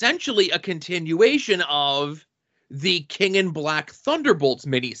essentially a continuation of the King in Black Thunderbolts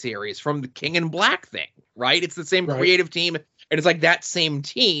miniseries from the King in Black thing, right? It's the same creative team, and it's like that same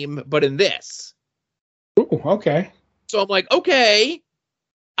team, but in this. Ooh, okay. So I'm like, okay,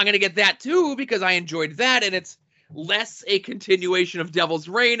 I'm going to get that too, because I enjoyed that, and it's less a continuation of Devil's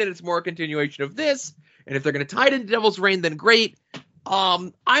Reign, and it's more a continuation of this, and if they're going to tie it into Devil's Reign, then great.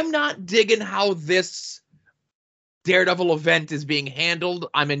 I'm not digging how this Daredevil event is being handled.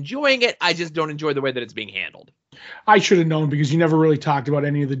 I'm enjoying it. I just don't enjoy the way that it's being handled. I should have known because you never really talked about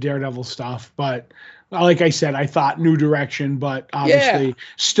any of the Daredevil stuff. But like I said, I thought new direction, but obviously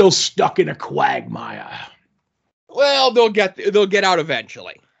still stuck in a quagmire. Well, they'll get out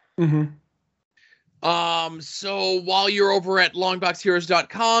eventually. Mm-hmm. So while you're over at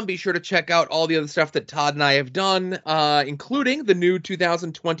longboxheroes.com, be sure to check out all the other stuff that Todd and I have done, including the new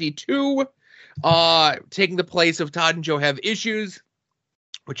 2022 taking the place of Todd and Joe Have Issues,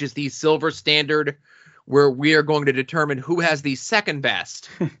 which is the silver standard, where we are going to determine who has the second best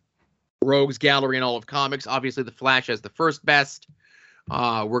rogues gallery in all of comics. Obviously, the Flash has the first best.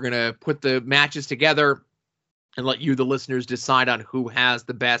 We're going to put the matches together and let you, the listeners, decide on who has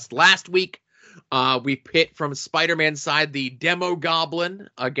the best. Last week, we pit from Spider-Man side the Demo Goblin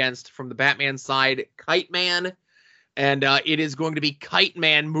against, from the Batman side, Kite Man. And it is going to be Kite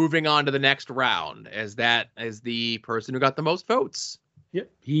Man moving on to the next round as the person who got the most votes. Yep.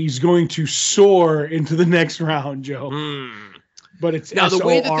 He's going to soar into the next round, Joe. But it's now S-O-R-E. the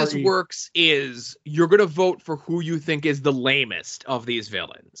way that this works is you're going to vote for who you think is the lamest of these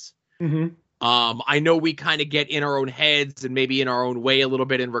villains. Mm-hmm. I know we kind of get in our own heads and maybe in our own way a little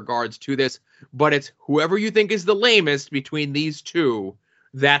bit in regards to this, but it's whoever you think is the lamest between these two,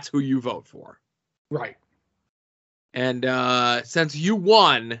 that's who you vote for. Right. And since you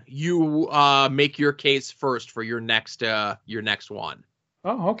won, you make your case first for your next one.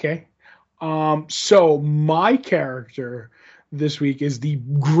 Oh, okay. So my character this week is the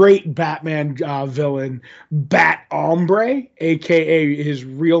great Batman villain, Bat Hombre, a.k.a. his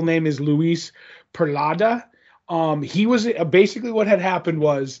real name is Luis Perlada. He was basically what had happened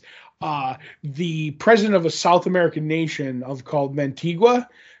was the president of a South American nation called Mantigua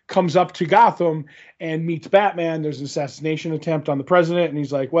comes up to Gotham and meets Batman. There's an assassination attempt on the president, and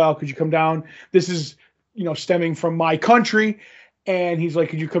he's like, well, could you come down? This is, stemming from my country. And he's like,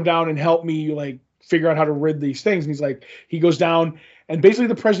 could you come down and help me, figure out how to rid these things? And he's like, he goes down, and basically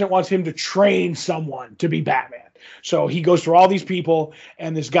the president wants him to train someone to be Batman. So he goes through all these people,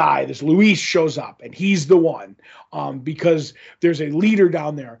 and this guy, this Luis, shows up, and he's the one because there's a leader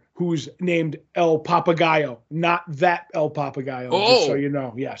down there who's named El Papagayo, not that El Papagayo, just so you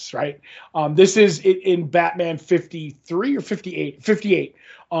know. Yes, right? This is in Batman 53 or 58? 58.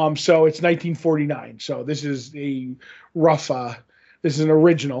 So it's 1949. So this is a rough... this is an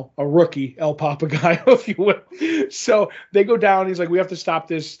original, a rookie, El Papagayo, if you will. So they go down. He's like, we have to stop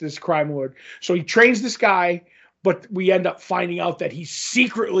this crime lord. So he trains this guy, but we end up finding out that he's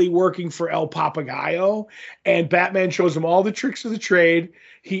secretly working for El Papagayo. And Batman shows him all the tricks of the trade.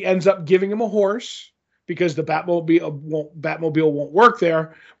 He ends up giving him a horse because the Batmobile won't work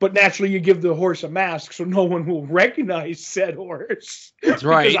there. But naturally, you give the horse a mask so no one will recognize said horse. That's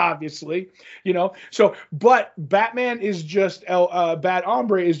right. Because obviously, So, but Batman is just Bat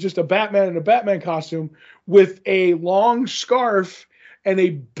Hombre is just a Batman in a Batman costume with a long scarf and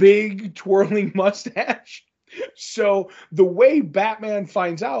a big twirling mustache. So the way Batman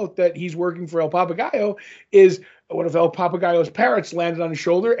finds out that he's working for El Papagayo is one of El Papagayo's parrots landed on his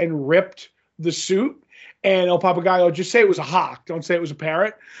shoulder and ripped the suit. And El Papagayo, just say it was a hawk. Don't say it was a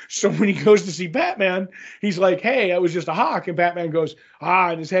parrot. So when he goes to see Batman, he's like, hey, I was just a hawk. And Batman goes,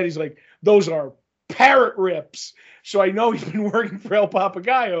 in his head, he's like, those are parrot rips. So I know he's been working for El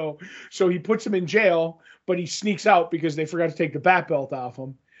Papagayo. So he puts him in jail, but he sneaks out because they forgot to take the bat belt off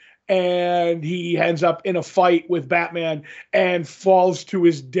him. And he ends up in a fight with Batman and falls to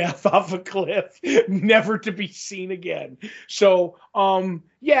his death off a cliff, never to be seen again. So,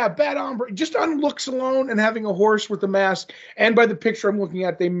 Bat Hombre, just on looks alone and having a horse with a mask, and by the picture I'm looking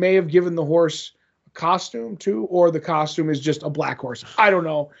at, they may have given the horse a costume too, or the costume is just a black horse. I don't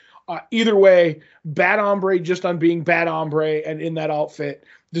know. Either way, Bat Hombre, just on being Bat Hombre and in that outfit,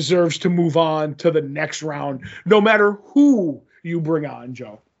 deserves to move on to the next round, no matter who you bring on,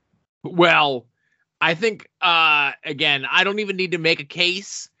 Joe. Well, I think, again, I don't even need to make a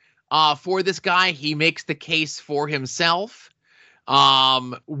case for this guy. He makes the case for himself.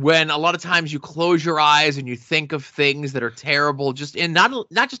 When a lot of times you close your eyes and you think of things that are terrible, just in not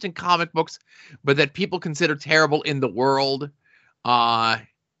just in comic books, but that people consider terrible in the world. One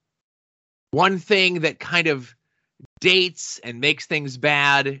thing that kind of dates and makes things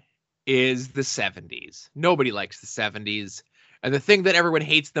bad is the 70s. Nobody likes the 70s. And the thing that everyone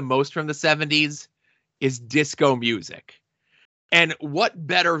hates the most from the 70s is disco music. And what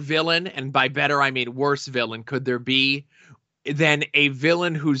better villain, and by better I mean worse villain, could there be than a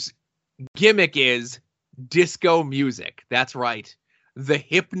villain whose gimmick is disco music? That's right. The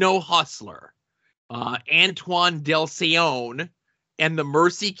Hypno Hustler, Antoine Del Sion, and the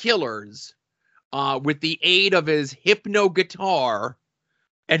Mercy Killers, with the aid of his hypno guitar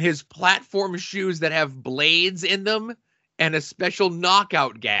and his platform shoes that have blades in them, and a special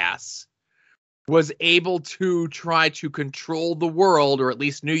knockout gas, was able to try to control the world, or at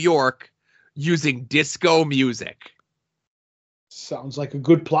least New York, using disco music. Sounds like a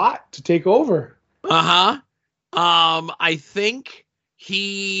good plot to take over. I think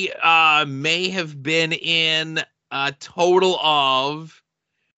he may have been in a total of...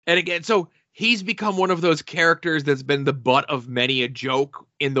 And again, so he's become one of those characters that's been the butt of many a joke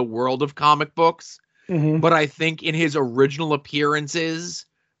in the world of comic books. Mm-hmm. But I think in his original appearances,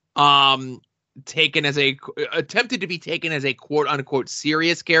 attempted to be taken as a quote unquote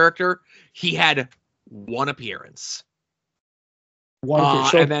serious character, he had one appearance.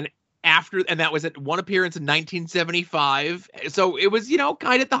 And that was at one appearance in 1975. So it was,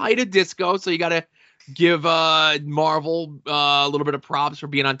 kind of at the height of disco. So you got to give Marvel a little bit of props for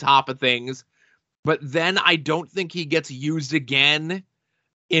being on top of things. But then I don't think he gets used again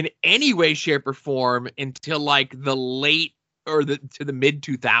in any way, shape, or form until like the late or to the mid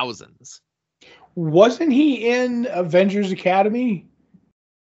 2000s. Wasn't he in Avengers Academy?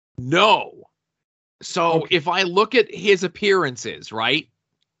 No. So Okay. if I look at his appearances, right?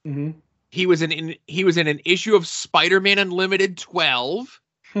 Mm-hmm. He was in an issue of Spider-Man Unlimited 12.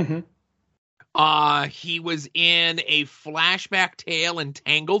 He was in a flashback tale in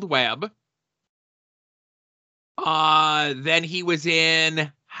Tangled Web. Then he was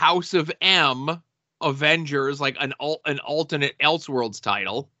in House of M, Avengers, like an alternate Elseworlds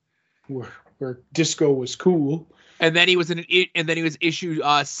title. Where Disco was cool. And then he was issue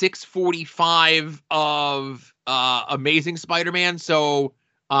 645 of Amazing Spider-Man, so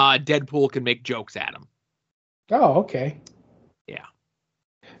Deadpool can make jokes at him. Oh, okay. Yeah.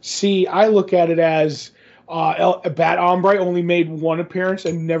 See, I look at it as Bat Ombre only made one appearance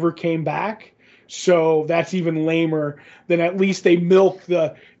and never came back. So that's even lamer than at least they milk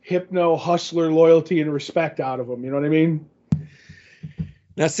the Hypno Hustler loyalty and respect out of him. You know what I mean?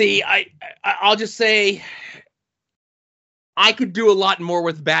 Now, see, I'll just say I could do a lot more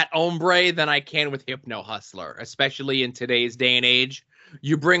with Bat Ombre than I can with Hypno Hustler, especially in today's day and age.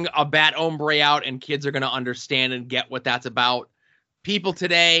 You bring a Bat Ombre out and kids are going to understand and get what that's about. People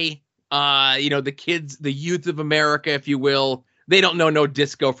today, the kids, the youth of America, if you will, they don't know no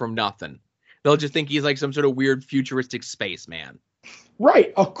Disco from nothing. They'll just think he's like some sort of weird futuristic spaceman.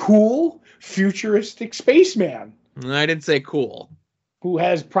 Right. A cool futuristic spaceman. I didn't say cool. Who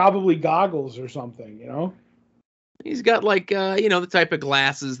has probably goggles or something, you know? He's got like, the type of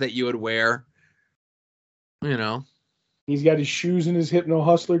glasses that you would wear. You know. He's got his shoes and his Hypno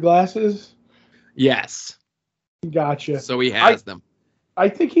Hustler glasses? Yes. Gotcha. So he has them. I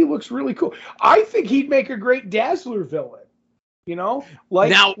think he looks really cool. I think he'd make a great Dazzler villain. You know,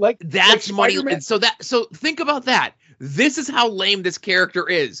 that's money. So think about that. This is how lame this character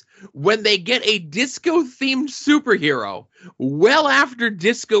is. When they get a disco themed superhero, well after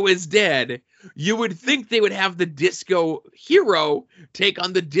Disco is dead, you would think they would have the disco hero take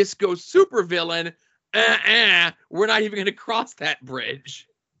on the disco supervillain. We're not even going to cross that bridge.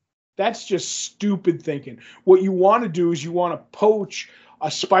 That's just stupid thinking. What you want to do is you want to poach a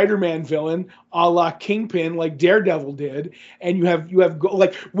Spider-Man villain a la Kingpin like Daredevil did, and you have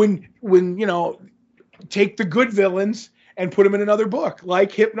like when take the good villains and put them in another book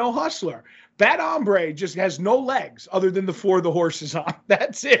like Hypno Hustler. Bat Ombre just has no legs other than the four the horse is on.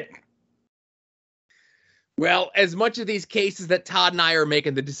 That's it. Well, as much of these cases that Todd and I are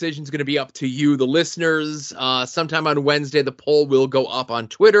making, the decision's going to be up to you, the listeners. Sometime on Wednesday, the poll will go up on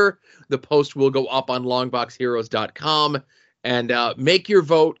Twitter. The post will go up on longboxheroes.com. And make your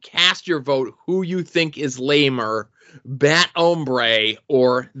vote, cast your vote, who you think is lamer, Bat Ombre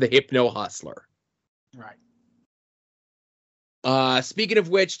or the Hypno Hustler. Right. Speaking of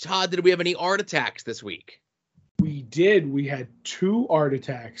which, Todd, did we have any art attacks this week? We did. We had 2 art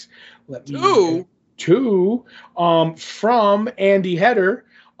attacks. Two from Andy Header.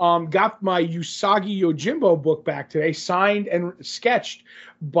 Got my Usagi Yojimbo book back today, signed and sketched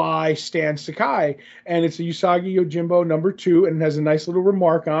by Stan Sakai. And it's a Usagi Yojimbo #2, and it has a nice little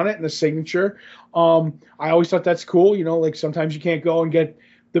remark on it and a signature. I always thought that's cool. You know, like sometimes you can't go and get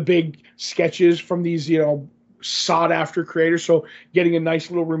the big sketches from these, sought after creators. So getting a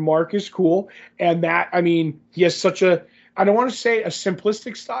nice little remark is cool. And that, I mean, he has such I don't want to say a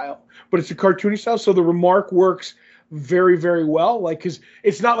simplistic style, but it's a cartoony style. So the remark works very, very well. Like, cause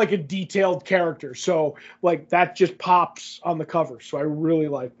it's not like a detailed character. So like that just pops on the cover. So I really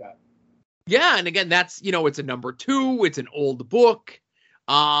like that. Yeah. And again, that's, it's a #2. It's an old book.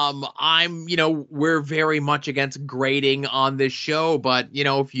 We're very much against grading on this show, but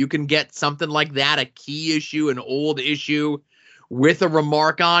if you can get something like that, a key issue, an old issue with a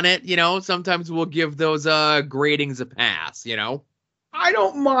remark on it, sometimes we'll give those, gradings a pass, I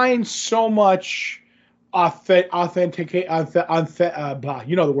don't mind so much authentic, you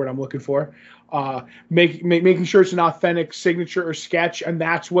know the word I'm looking for. Making sure it's an authentic signature or sketch, and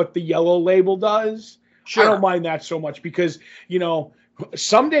that's what the yellow label does. Sure. I don't mind that so much because,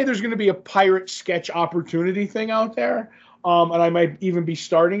 someday there's going to be a pirate sketch opportunity thing out there. And I might even be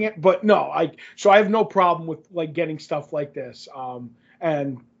starting it, but no, so I have no problem with like getting stuff like this.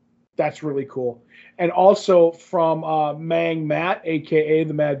 And that's really cool. And also from Mang Matt, aka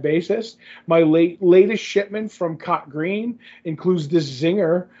the Mad Bassist, my latest shipment from Cot Green includes this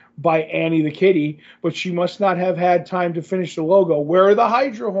zinger by Annie the Kitty, but she must not have had time to finish the logo. Where are the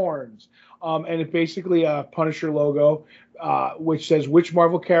Hydra horns? And it's basically a Punisher logo which says, which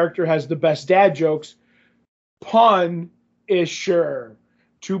Marvel character has the best dad jokes? Pun is sure.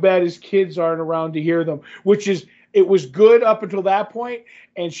 Too bad his kids aren't around to hear them, it was good up until that point,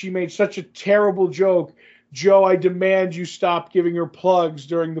 and she made such a terrible joke. Joe, I demand you stop giving her plugs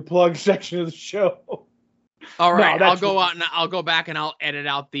during the plug section of the show. All right, no, I'll go back and I'll edit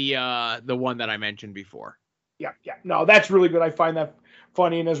out the one that I mentioned before. Yeah. No, that's really good. I find that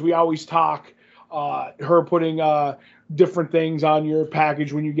funny, and as we always talk, her putting different things on your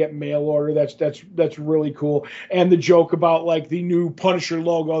package when you get mail order, that's really cool. And the joke about like the new Punisher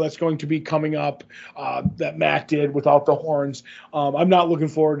logo that's going to be coming up that Matt did without the horns. I'm not looking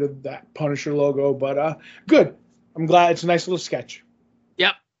forward to that Punisher logo, but good. I'm glad. It's a nice little sketch.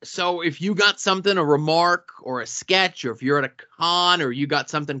 Yep. So if you got something, a remark or a sketch, or if you're at a con or you got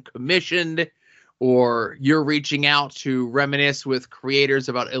something commissioned, or you're reaching out to reminisce with creators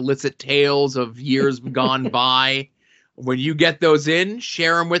about illicit tales of years gone by, when you get those in,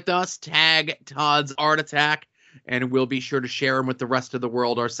 share them with us, tag Todd's Art Attack, and we'll be sure to share them with the rest of the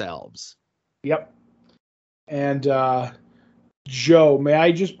world ourselves. Yep. And Joe, may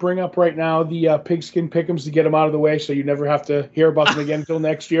I just bring up right now the Pigskin Pick'ems to get them out of the way so you never have to hear about them again until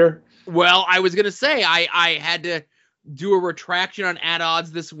next year? Well, I was going to say, I had to do a retraction on At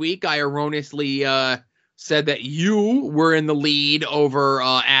Odds this week. I erroneously said that you were in the lead over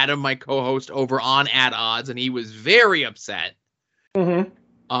Adam, my co-host, over on At Odds, and he was very upset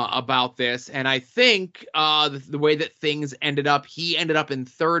about this. And I think the way that things ended up, he ended up in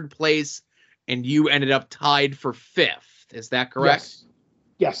third place, and you ended up tied for fifth. Is that correct?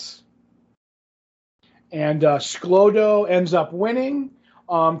 Yes. And Sklodo ends up winning.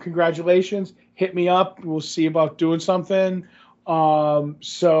 Congratulations. Hit me up. We'll see about doing something. Yeah.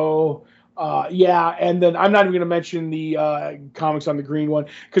 And then I'm not even going to mention the comics on the green one,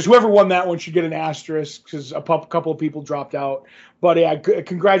 because whoever won that one should get an asterisk because a couple of people dropped out. But yeah,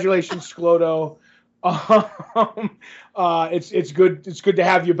 congratulations, Sklodo. It's good. It's good to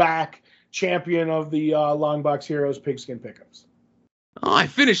have you back, champion of the Longbox Heroes Pigskin Pick'ems. Oh, I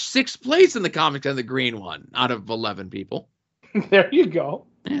finished 6th place in the comics on the green one out of 11 people. There you go.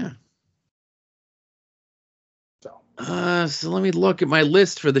 Yeah. So let me look at my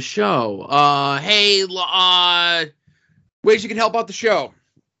list for the show. Hey, ways you can help out the show.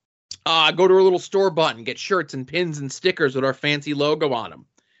 Go to our little store button, get shirts and pins and stickers with our fancy logo on them.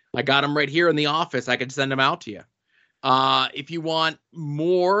 I got them right here in the office. I could send them out to you. If you want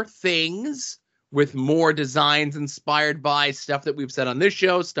more things with more designs inspired by stuff that we've said on this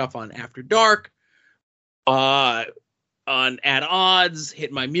show, stuff on After Dark, on At Odds,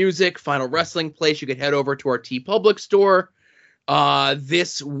 Hit My Music, Final Wrestling Place, you could head over to our TeePublic store.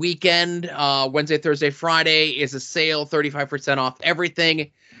 This weekend, Wednesday, Thursday, Friday, is a sale, 35% off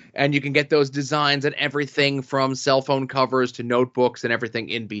everything. And you can get those designs and everything from cell phone covers to notebooks and everything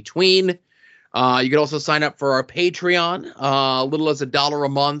in between. You can also sign up for our Patreon. Little as $1 a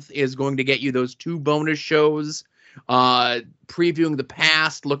month is going to get you those 2 bonus shows. Previewing the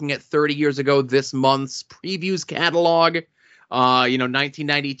past, looking at 30 years ago, this month's previews catalog.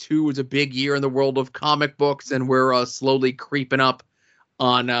 1992 was a big year in the world of comic books, and we're slowly creeping up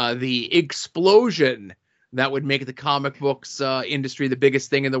on the explosion that would make the comic books industry the biggest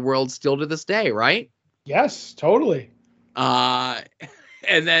thing in the world still to this day, right? Yes, totally.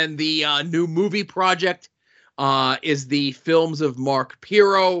 And then the new movie project is the films of Mark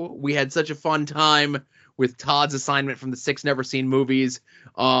Pirro. We had such a fun time with Todd's assignment from the 6 Never Seen Movies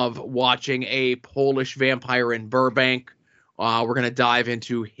of watching a Polish vampire in Burbank. We're going to dive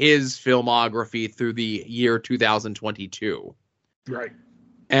into his filmography through the year 2022. Right.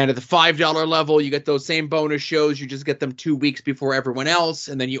 And at the $5 level, you get those same bonus shows. You just get them 2 weeks before everyone else.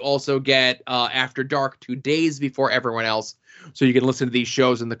 And then you also get After Dark 2 days before everyone else. So you can listen to these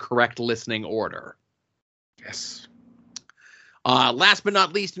shows in the correct listening order. Yes. Last but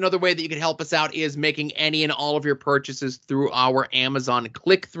not least, another way that you can help us out is making any and all of your purchases through our Amazon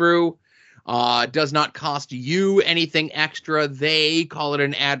click-through. Does not cost you anything extra. They call it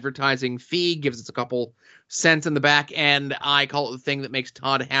an advertising fee, gives us a couple cents in the back end. I call it the thing that makes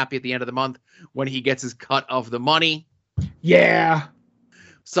Todd happy at the end of the month when he gets his cut of the money. Yeah.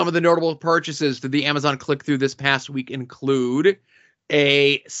 Some of the notable purchases through the Amazon click-through this past week include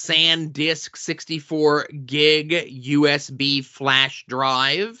a SanDisk 64 gig USB flash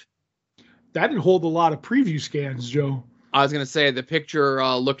drive. That didn't hold a lot of preview scans, Joe. I was going to say the picture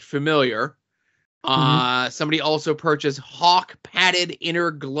looked familiar. Somebody also purchased Hawk padded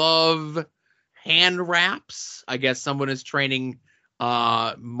inner glove hand wraps. I guess someone is training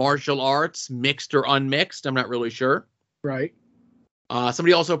martial arts, mixed or unmixed. I'm not really sure. Right.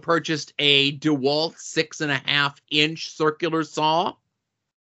 Somebody also purchased a DeWalt 6.5-inch circular saw.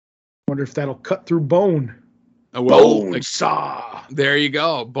 Wonder if that'll cut through bone. Bone saw. There you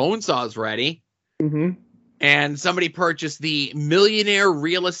go. Bone saw's ready. Mm-hmm. And somebody purchased the Millionaire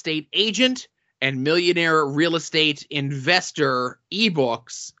Real Estate Agent and Millionaire Real Estate Investor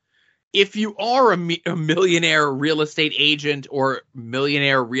ebooks. If you are a millionaire real estate agent or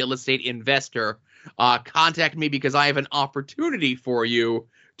millionaire real estate investor, contact me because I have an opportunity for you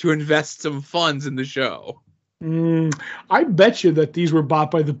to invest some funds in the show. I bet you that these were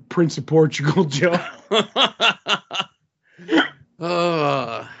bought by the Prince of Portugal, Joe.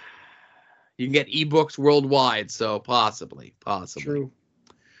 You can get ebooks worldwide, so possibly. True.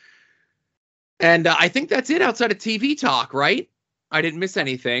 And I think that's it outside of TV talk, right? I didn't miss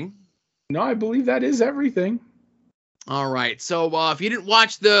anything. No, I believe that is everything. All right. So if you didn't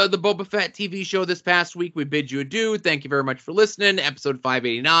watch the Boba Fett TV show this past week, we bid you adieu. Thank you very much for listening. Episode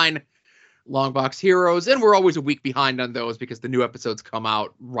 589. Longbox Heroes, and we're always a week behind on those because the new episodes come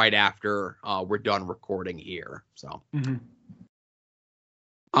out right after we're done recording here. So,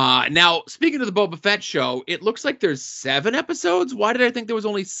 now speaking of the Boba Fett show, it looks like there's 7 episodes. Why did I think there was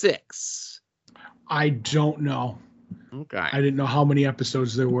only 6? I don't know. Okay, I didn't know how many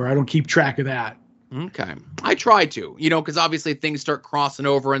episodes there were. I don't keep track of that. Okay, I try to, because obviously things start crossing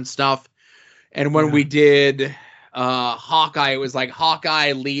over and stuff. And when we did Hawkeye, it was like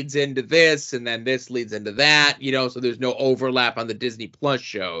Hawkeye leads into this and then this leads into that, so there's no overlap on the Disney Plus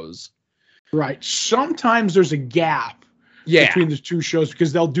shows. Right. Sometimes there's a gap between the two shows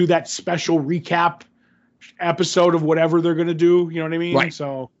because they'll do that special recap episode of whatever they're going to do. You know what I mean? Right.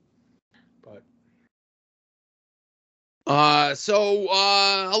 So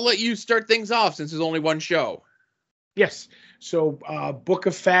I'll let you start things off since there's only one show. Yes. So Book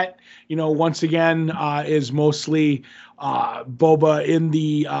of Fett, once again, is mostly Boba in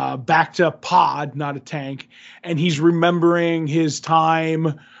the Bacta pod, not a tank. And he's remembering his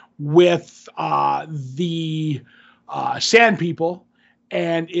time with the Sand People.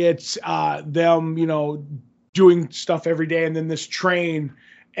 And it's them, doing stuff every day. And then this train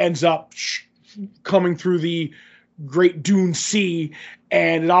ends up coming through the Great Dune Sea,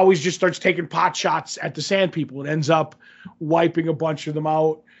 and it always just starts taking pot shots at the Sand People. It ends up wiping a bunch of them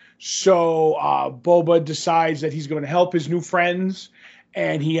out. So Boba decides that he's going to help his new friends,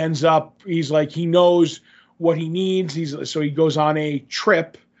 and he knows what he needs. So he goes on a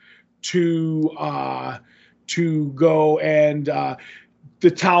trip to go and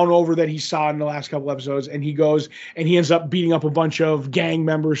the town over that he saw in the last couple episodes, and he goes and he ends up beating up a bunch of gang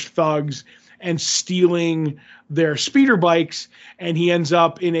members, thugs, and stealing their speeder bikes, and he ends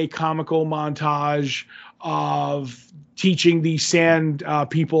up in a comical montage of teaching the Sand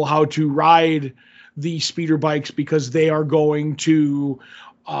People how to ride the speeder bikes because they are going to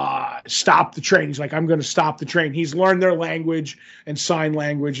stop the train. He's like, I'm going to stop the train. He's learned their language and sign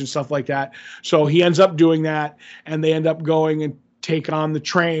language and stuff like that. So he ends up doing that, and they end up going and take on the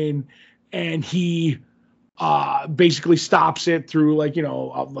train, and he basically stops it through like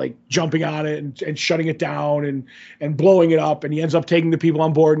jumping on it and shutting it down and blowing it up. And he ends up taking the people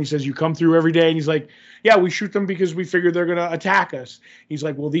on board, and he says, you come through every day. And he's like, yeah, we shoot them because we figure they're going to attack us. He's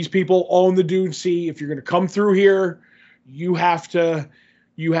like, well, these people own the Dune Sea. If you're going to come through here, you have to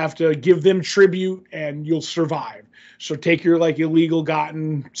give them tribute and you'll survive. So take your illegal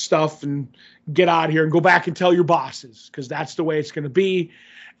gotten stuff and get out of here and go back and tell your bosses, because that's the way it's going to be.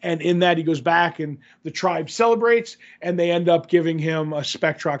 And in that, he goes back and the tribe celebrates, and they end up giving him a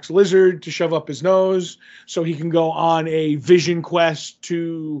Spectrox lizard to shove up his nose so he can go on a vision quest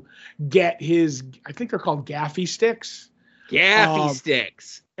to get his, I think they're called Gaffy sticks. Gaffy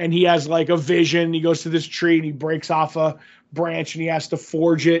sticks. And he has a vision. He goes to this tree and he breaks off a branch and he has to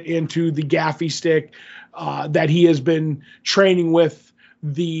forge it into the Gaffy stick that he has been training with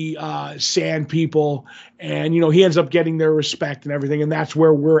the Sand People, and he ends up getting their respect and everything, and that's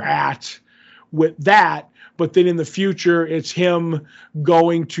where we're at with that. But then in the future, it's him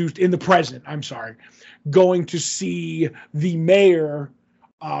going to see the mayor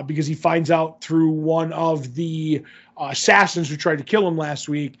because he finds out through one of the assassins who tried to kill him last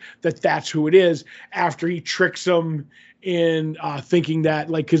week that that's who it is, after he tricks them in thinking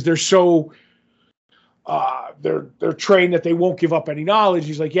that because they're so they're trained that they won't give up any knowledge.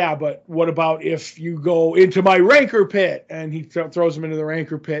 He's like, yeah, but what about if you go into my rancor pit? And he throws him into the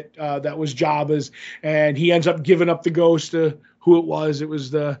rancor pit that was Jabba's, and he ends up giving up the ghost to who it was. It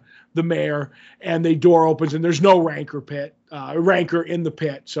was the mayor, and the door opens and there's no rancor in the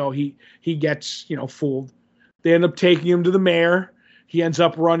pit. So he gets fooled. They end up taking him to the mayor. He ends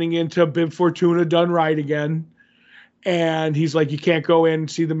up running into Bib Fortuna done right again. and he's like, you can't go in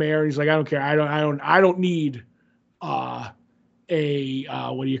and see the mayor. And he's like, I don't care. I don't need what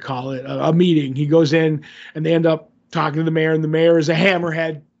do you call it? A meeting. He goes in and they end up talking to the mayor, and the mayor is a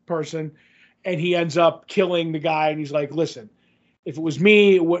hammerhead person, and he ends up killing the guy. And he's like, listen, if it was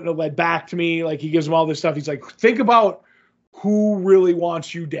me, it wouldn't have led back to me. Like, he gives him all this stuff. He's like, think about who really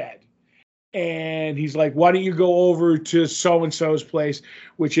wants you dead. And he's like, why don't you go over to so-and-so's place,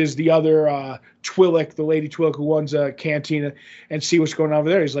 which is the other Twillick, the lady Twillick who runs a cantina, and see what's going on over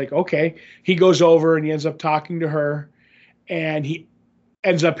there. He's like, okay. He goes over and he ends up talking to her, and he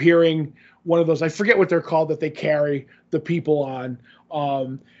ends up hearing one of those, I forget what they're called, that they carry the people on.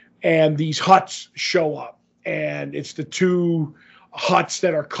 And these huts show up, and it's the two huts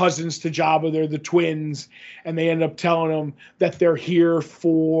that are cousins to Jabba. They're the twins, and they end up telling him that they're here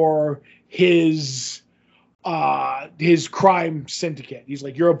for his crime syndicate. He's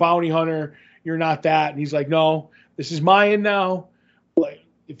like, you're a bounty hunter, you're not that. And he's like, no, this is mine now. Like,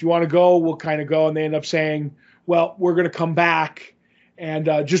 if you want to go, we'll kind of go. And they end up saying, well, we're going to come back and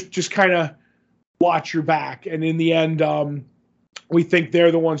just kind of watch your back. And in the end, we think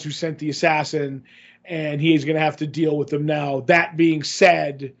they're the ones who sent the assassin, and he's going to have to deal with them now. That being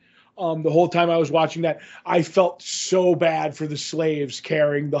said, the whole time I was watching that, I felt so bad for the slaves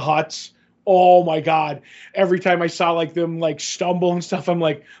carrying the huts. Oh my God. Every time I saw like them like stumble and stuff, I'm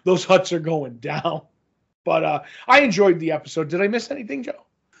like, those huts are going down. But I enjoyed the episode. Did I miss anything, Joe?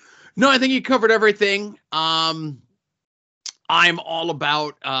 No, I think you covered everything. I'm all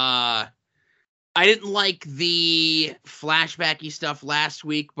about, I didn't like the flashbacky stuff last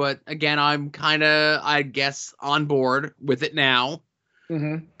week, but again, I'm kind of, I guess, on board with it now.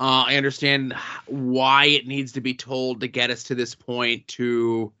 Mm-hmm. I understand why it needs to be told to get us to this point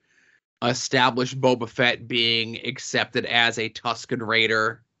to establish Boba Fett being accepted as a Tusken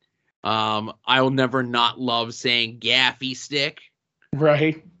Raider. I will never not love saying gaffy stick.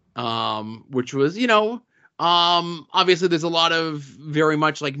 Right. Which was, obviously there's a lot of very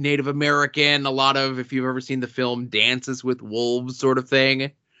much like Native American, a lot of, if you've ever seen the film Dances with Wolves sort of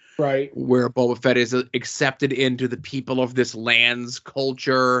thing. Right. Where Boba Fett is accepted into the people of this land's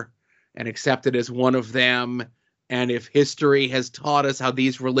culture and accepted as one of them. And if history has taught us how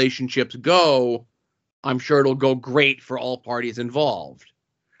these relationships go, I'm sure it'll go great for all parties involved.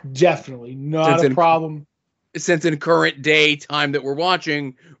 Definitely. Not a problem. Since in current day time that we're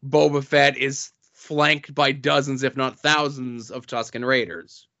watching, Boba Fett is flanked by dozens, if not thousands, of Tusken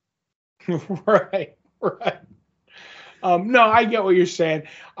Raiders. Right. No, I get what you're saying.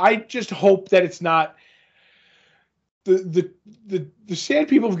 I just hope that it's not the Sand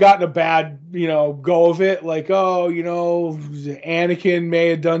people have gotten a bad, go of it. Like, Anakin may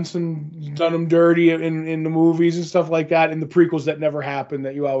have done them dirty in the movies and stuff like that, in the prequels that never happened,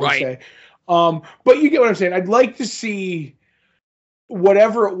 that you always say. But you get what I'm saying. I'd like to see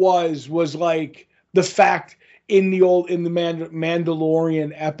whatever it was like the fact in the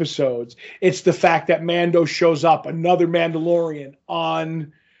Mandalorian episodes. It's the fact that Mando shows up, another Mandalorian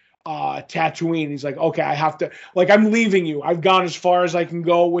on Tatooine. He's like, okay, I have to, like, I'm leaving you. I've gone as far as I can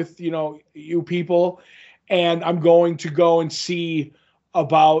go with, you people, and I'm going to go and see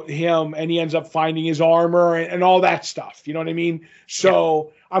about him. And he ends up finding his armor and all that stuff. You know what I mean? So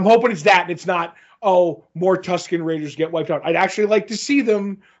yeah. I'm hoping it's that, and it's not, more Tusken Raiders get wiped out. I'd actually like to see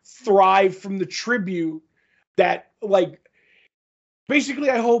them thrive from the tribute that, like, basically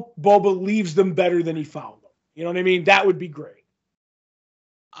I hope Boba leaves them better than he found them. You know what I mean? That would be great.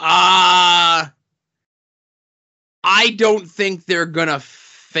 I don't think they're gonna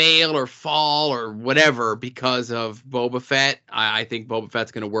fail or fall or whatever because of Boba Fett. I think Boba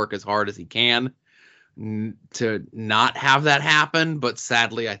Fett's gonna work as hard as he can to not have that happen, but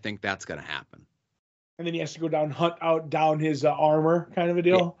sadly I think that's gonna happen. And then he has to go hunt down his armor, kind of a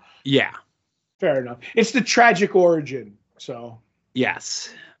deal. Yeah. Fair enough. It's the tragic origin. So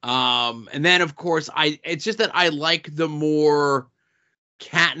yes. And then of course it's just that I like the more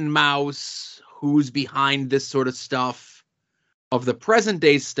cat and mouse, who's behind this sort of stuff of the present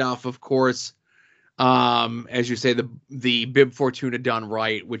day stuff. Of course, as you say, the Bib Fortuna done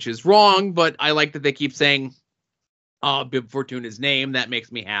right, which is wrong, but I like that they keep saying Bib Fortuna's name. That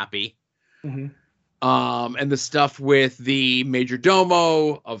makes me happy. Mm-hmm. And the stuff with the major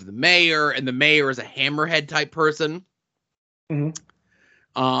domo of the mayor, and the mayor is a hammerhead type person.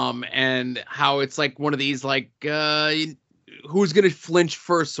 Mm-hmm. And how it's like one of these, like, who's going to flinch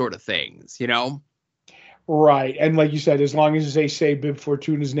first sort of things, Right. And like you said, as long as they say Bib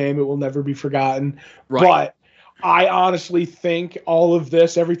Fortuna's name, it will never be forgotten. Right. But I honestly think all of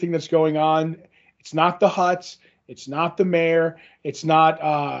this, everything that's going on, it's not the Hutts, it's not the mayor, it's not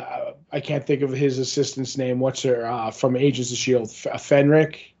I can't think of his assistant's name. What's her from Agents of S.H.I.E.L.D.?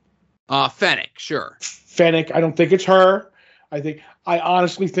 Fenric? Fennec, sure. Fennec. I don't think it's her. I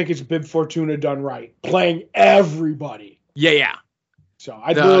honestly think it's Bib Fortuna done right, playing everybody. Yeah. So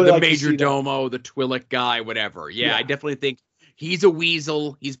I'd the really like Major to see Domo, the Twi'lek guy, whatever. Yeah, I definitely think he's a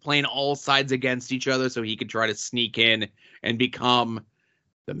weasel. He's playing all sides against each other, so he could try to sneak in and become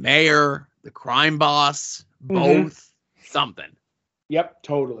the mayor, the crime boss, both, something. Yep,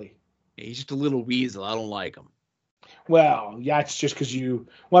 totally. Yeah, he's just a little weasel. I don't like him. Well, yeah, it's just because you.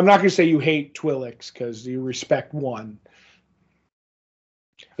 Well, I'm not going to say you hate Twi'leks because you respect one.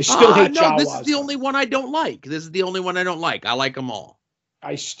 I still hate Jawas. This is the only one I don't like. I like them all.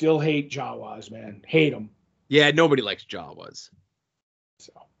 I still hate Jawas, man. Hate them. Yeah, nobody likes Jawas.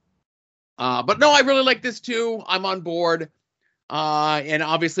 So, but no, I really like this too. I'm on board. And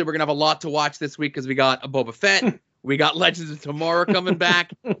obviously we're gonna have a lot to watch this week because we got a Boba Fett, we got Legends of Tomorrow coming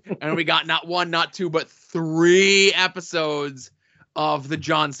back, and we got not one, not two, but 3 episodes of the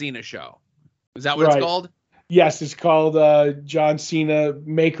John Cena show. Is that what it's called? Yes, it's called John Cena,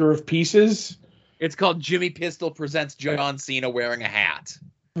 Maker of Pieces. It's called Jimmy Pistol Presents John Cena Wearing a Hat.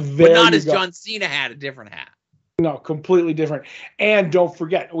 There but not his John Cena hat, a different hat. No, completely different. And don't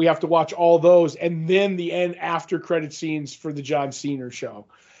forget, we have to watch all those and then the end after credit scenes for the John Cena show.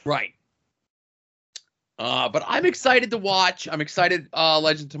 Right. But I'm excited to watch. I'm excited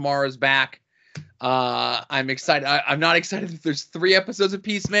Legend of Tomorrow's back. I'm excited. I'm not excited that there's 3 episodes of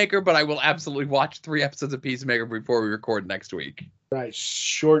Peacemaker, but I will absolutely watch 3 episodes of Peacemaker before we record next week. Right.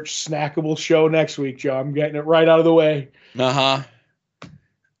 Short, snackable show next week, Joe. I'm getting it right out of the way. Uh-huh.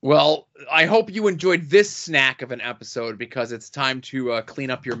 Well, I hope you enjoyed this snack of an episode because it's time to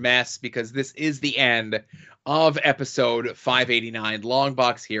clean up your mess because this is the end of episode 589, Long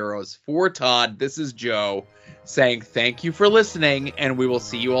Box Heroes. For Todd, this is Joe saying thank you for listening, and we will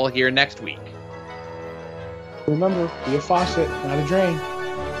see you all here next week. Remember, be a faucet, not a drain.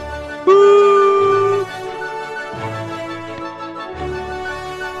 Boo!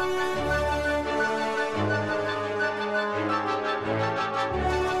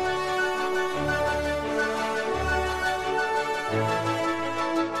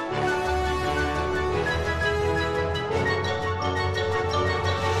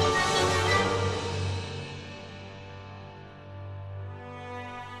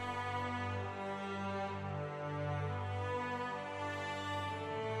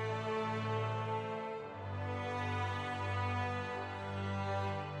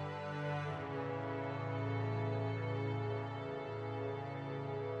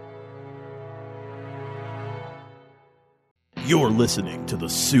 You're listening to the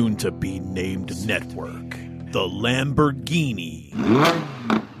soon-to-be-named network, the Lamborghini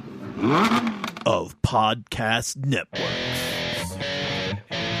of podcast networks.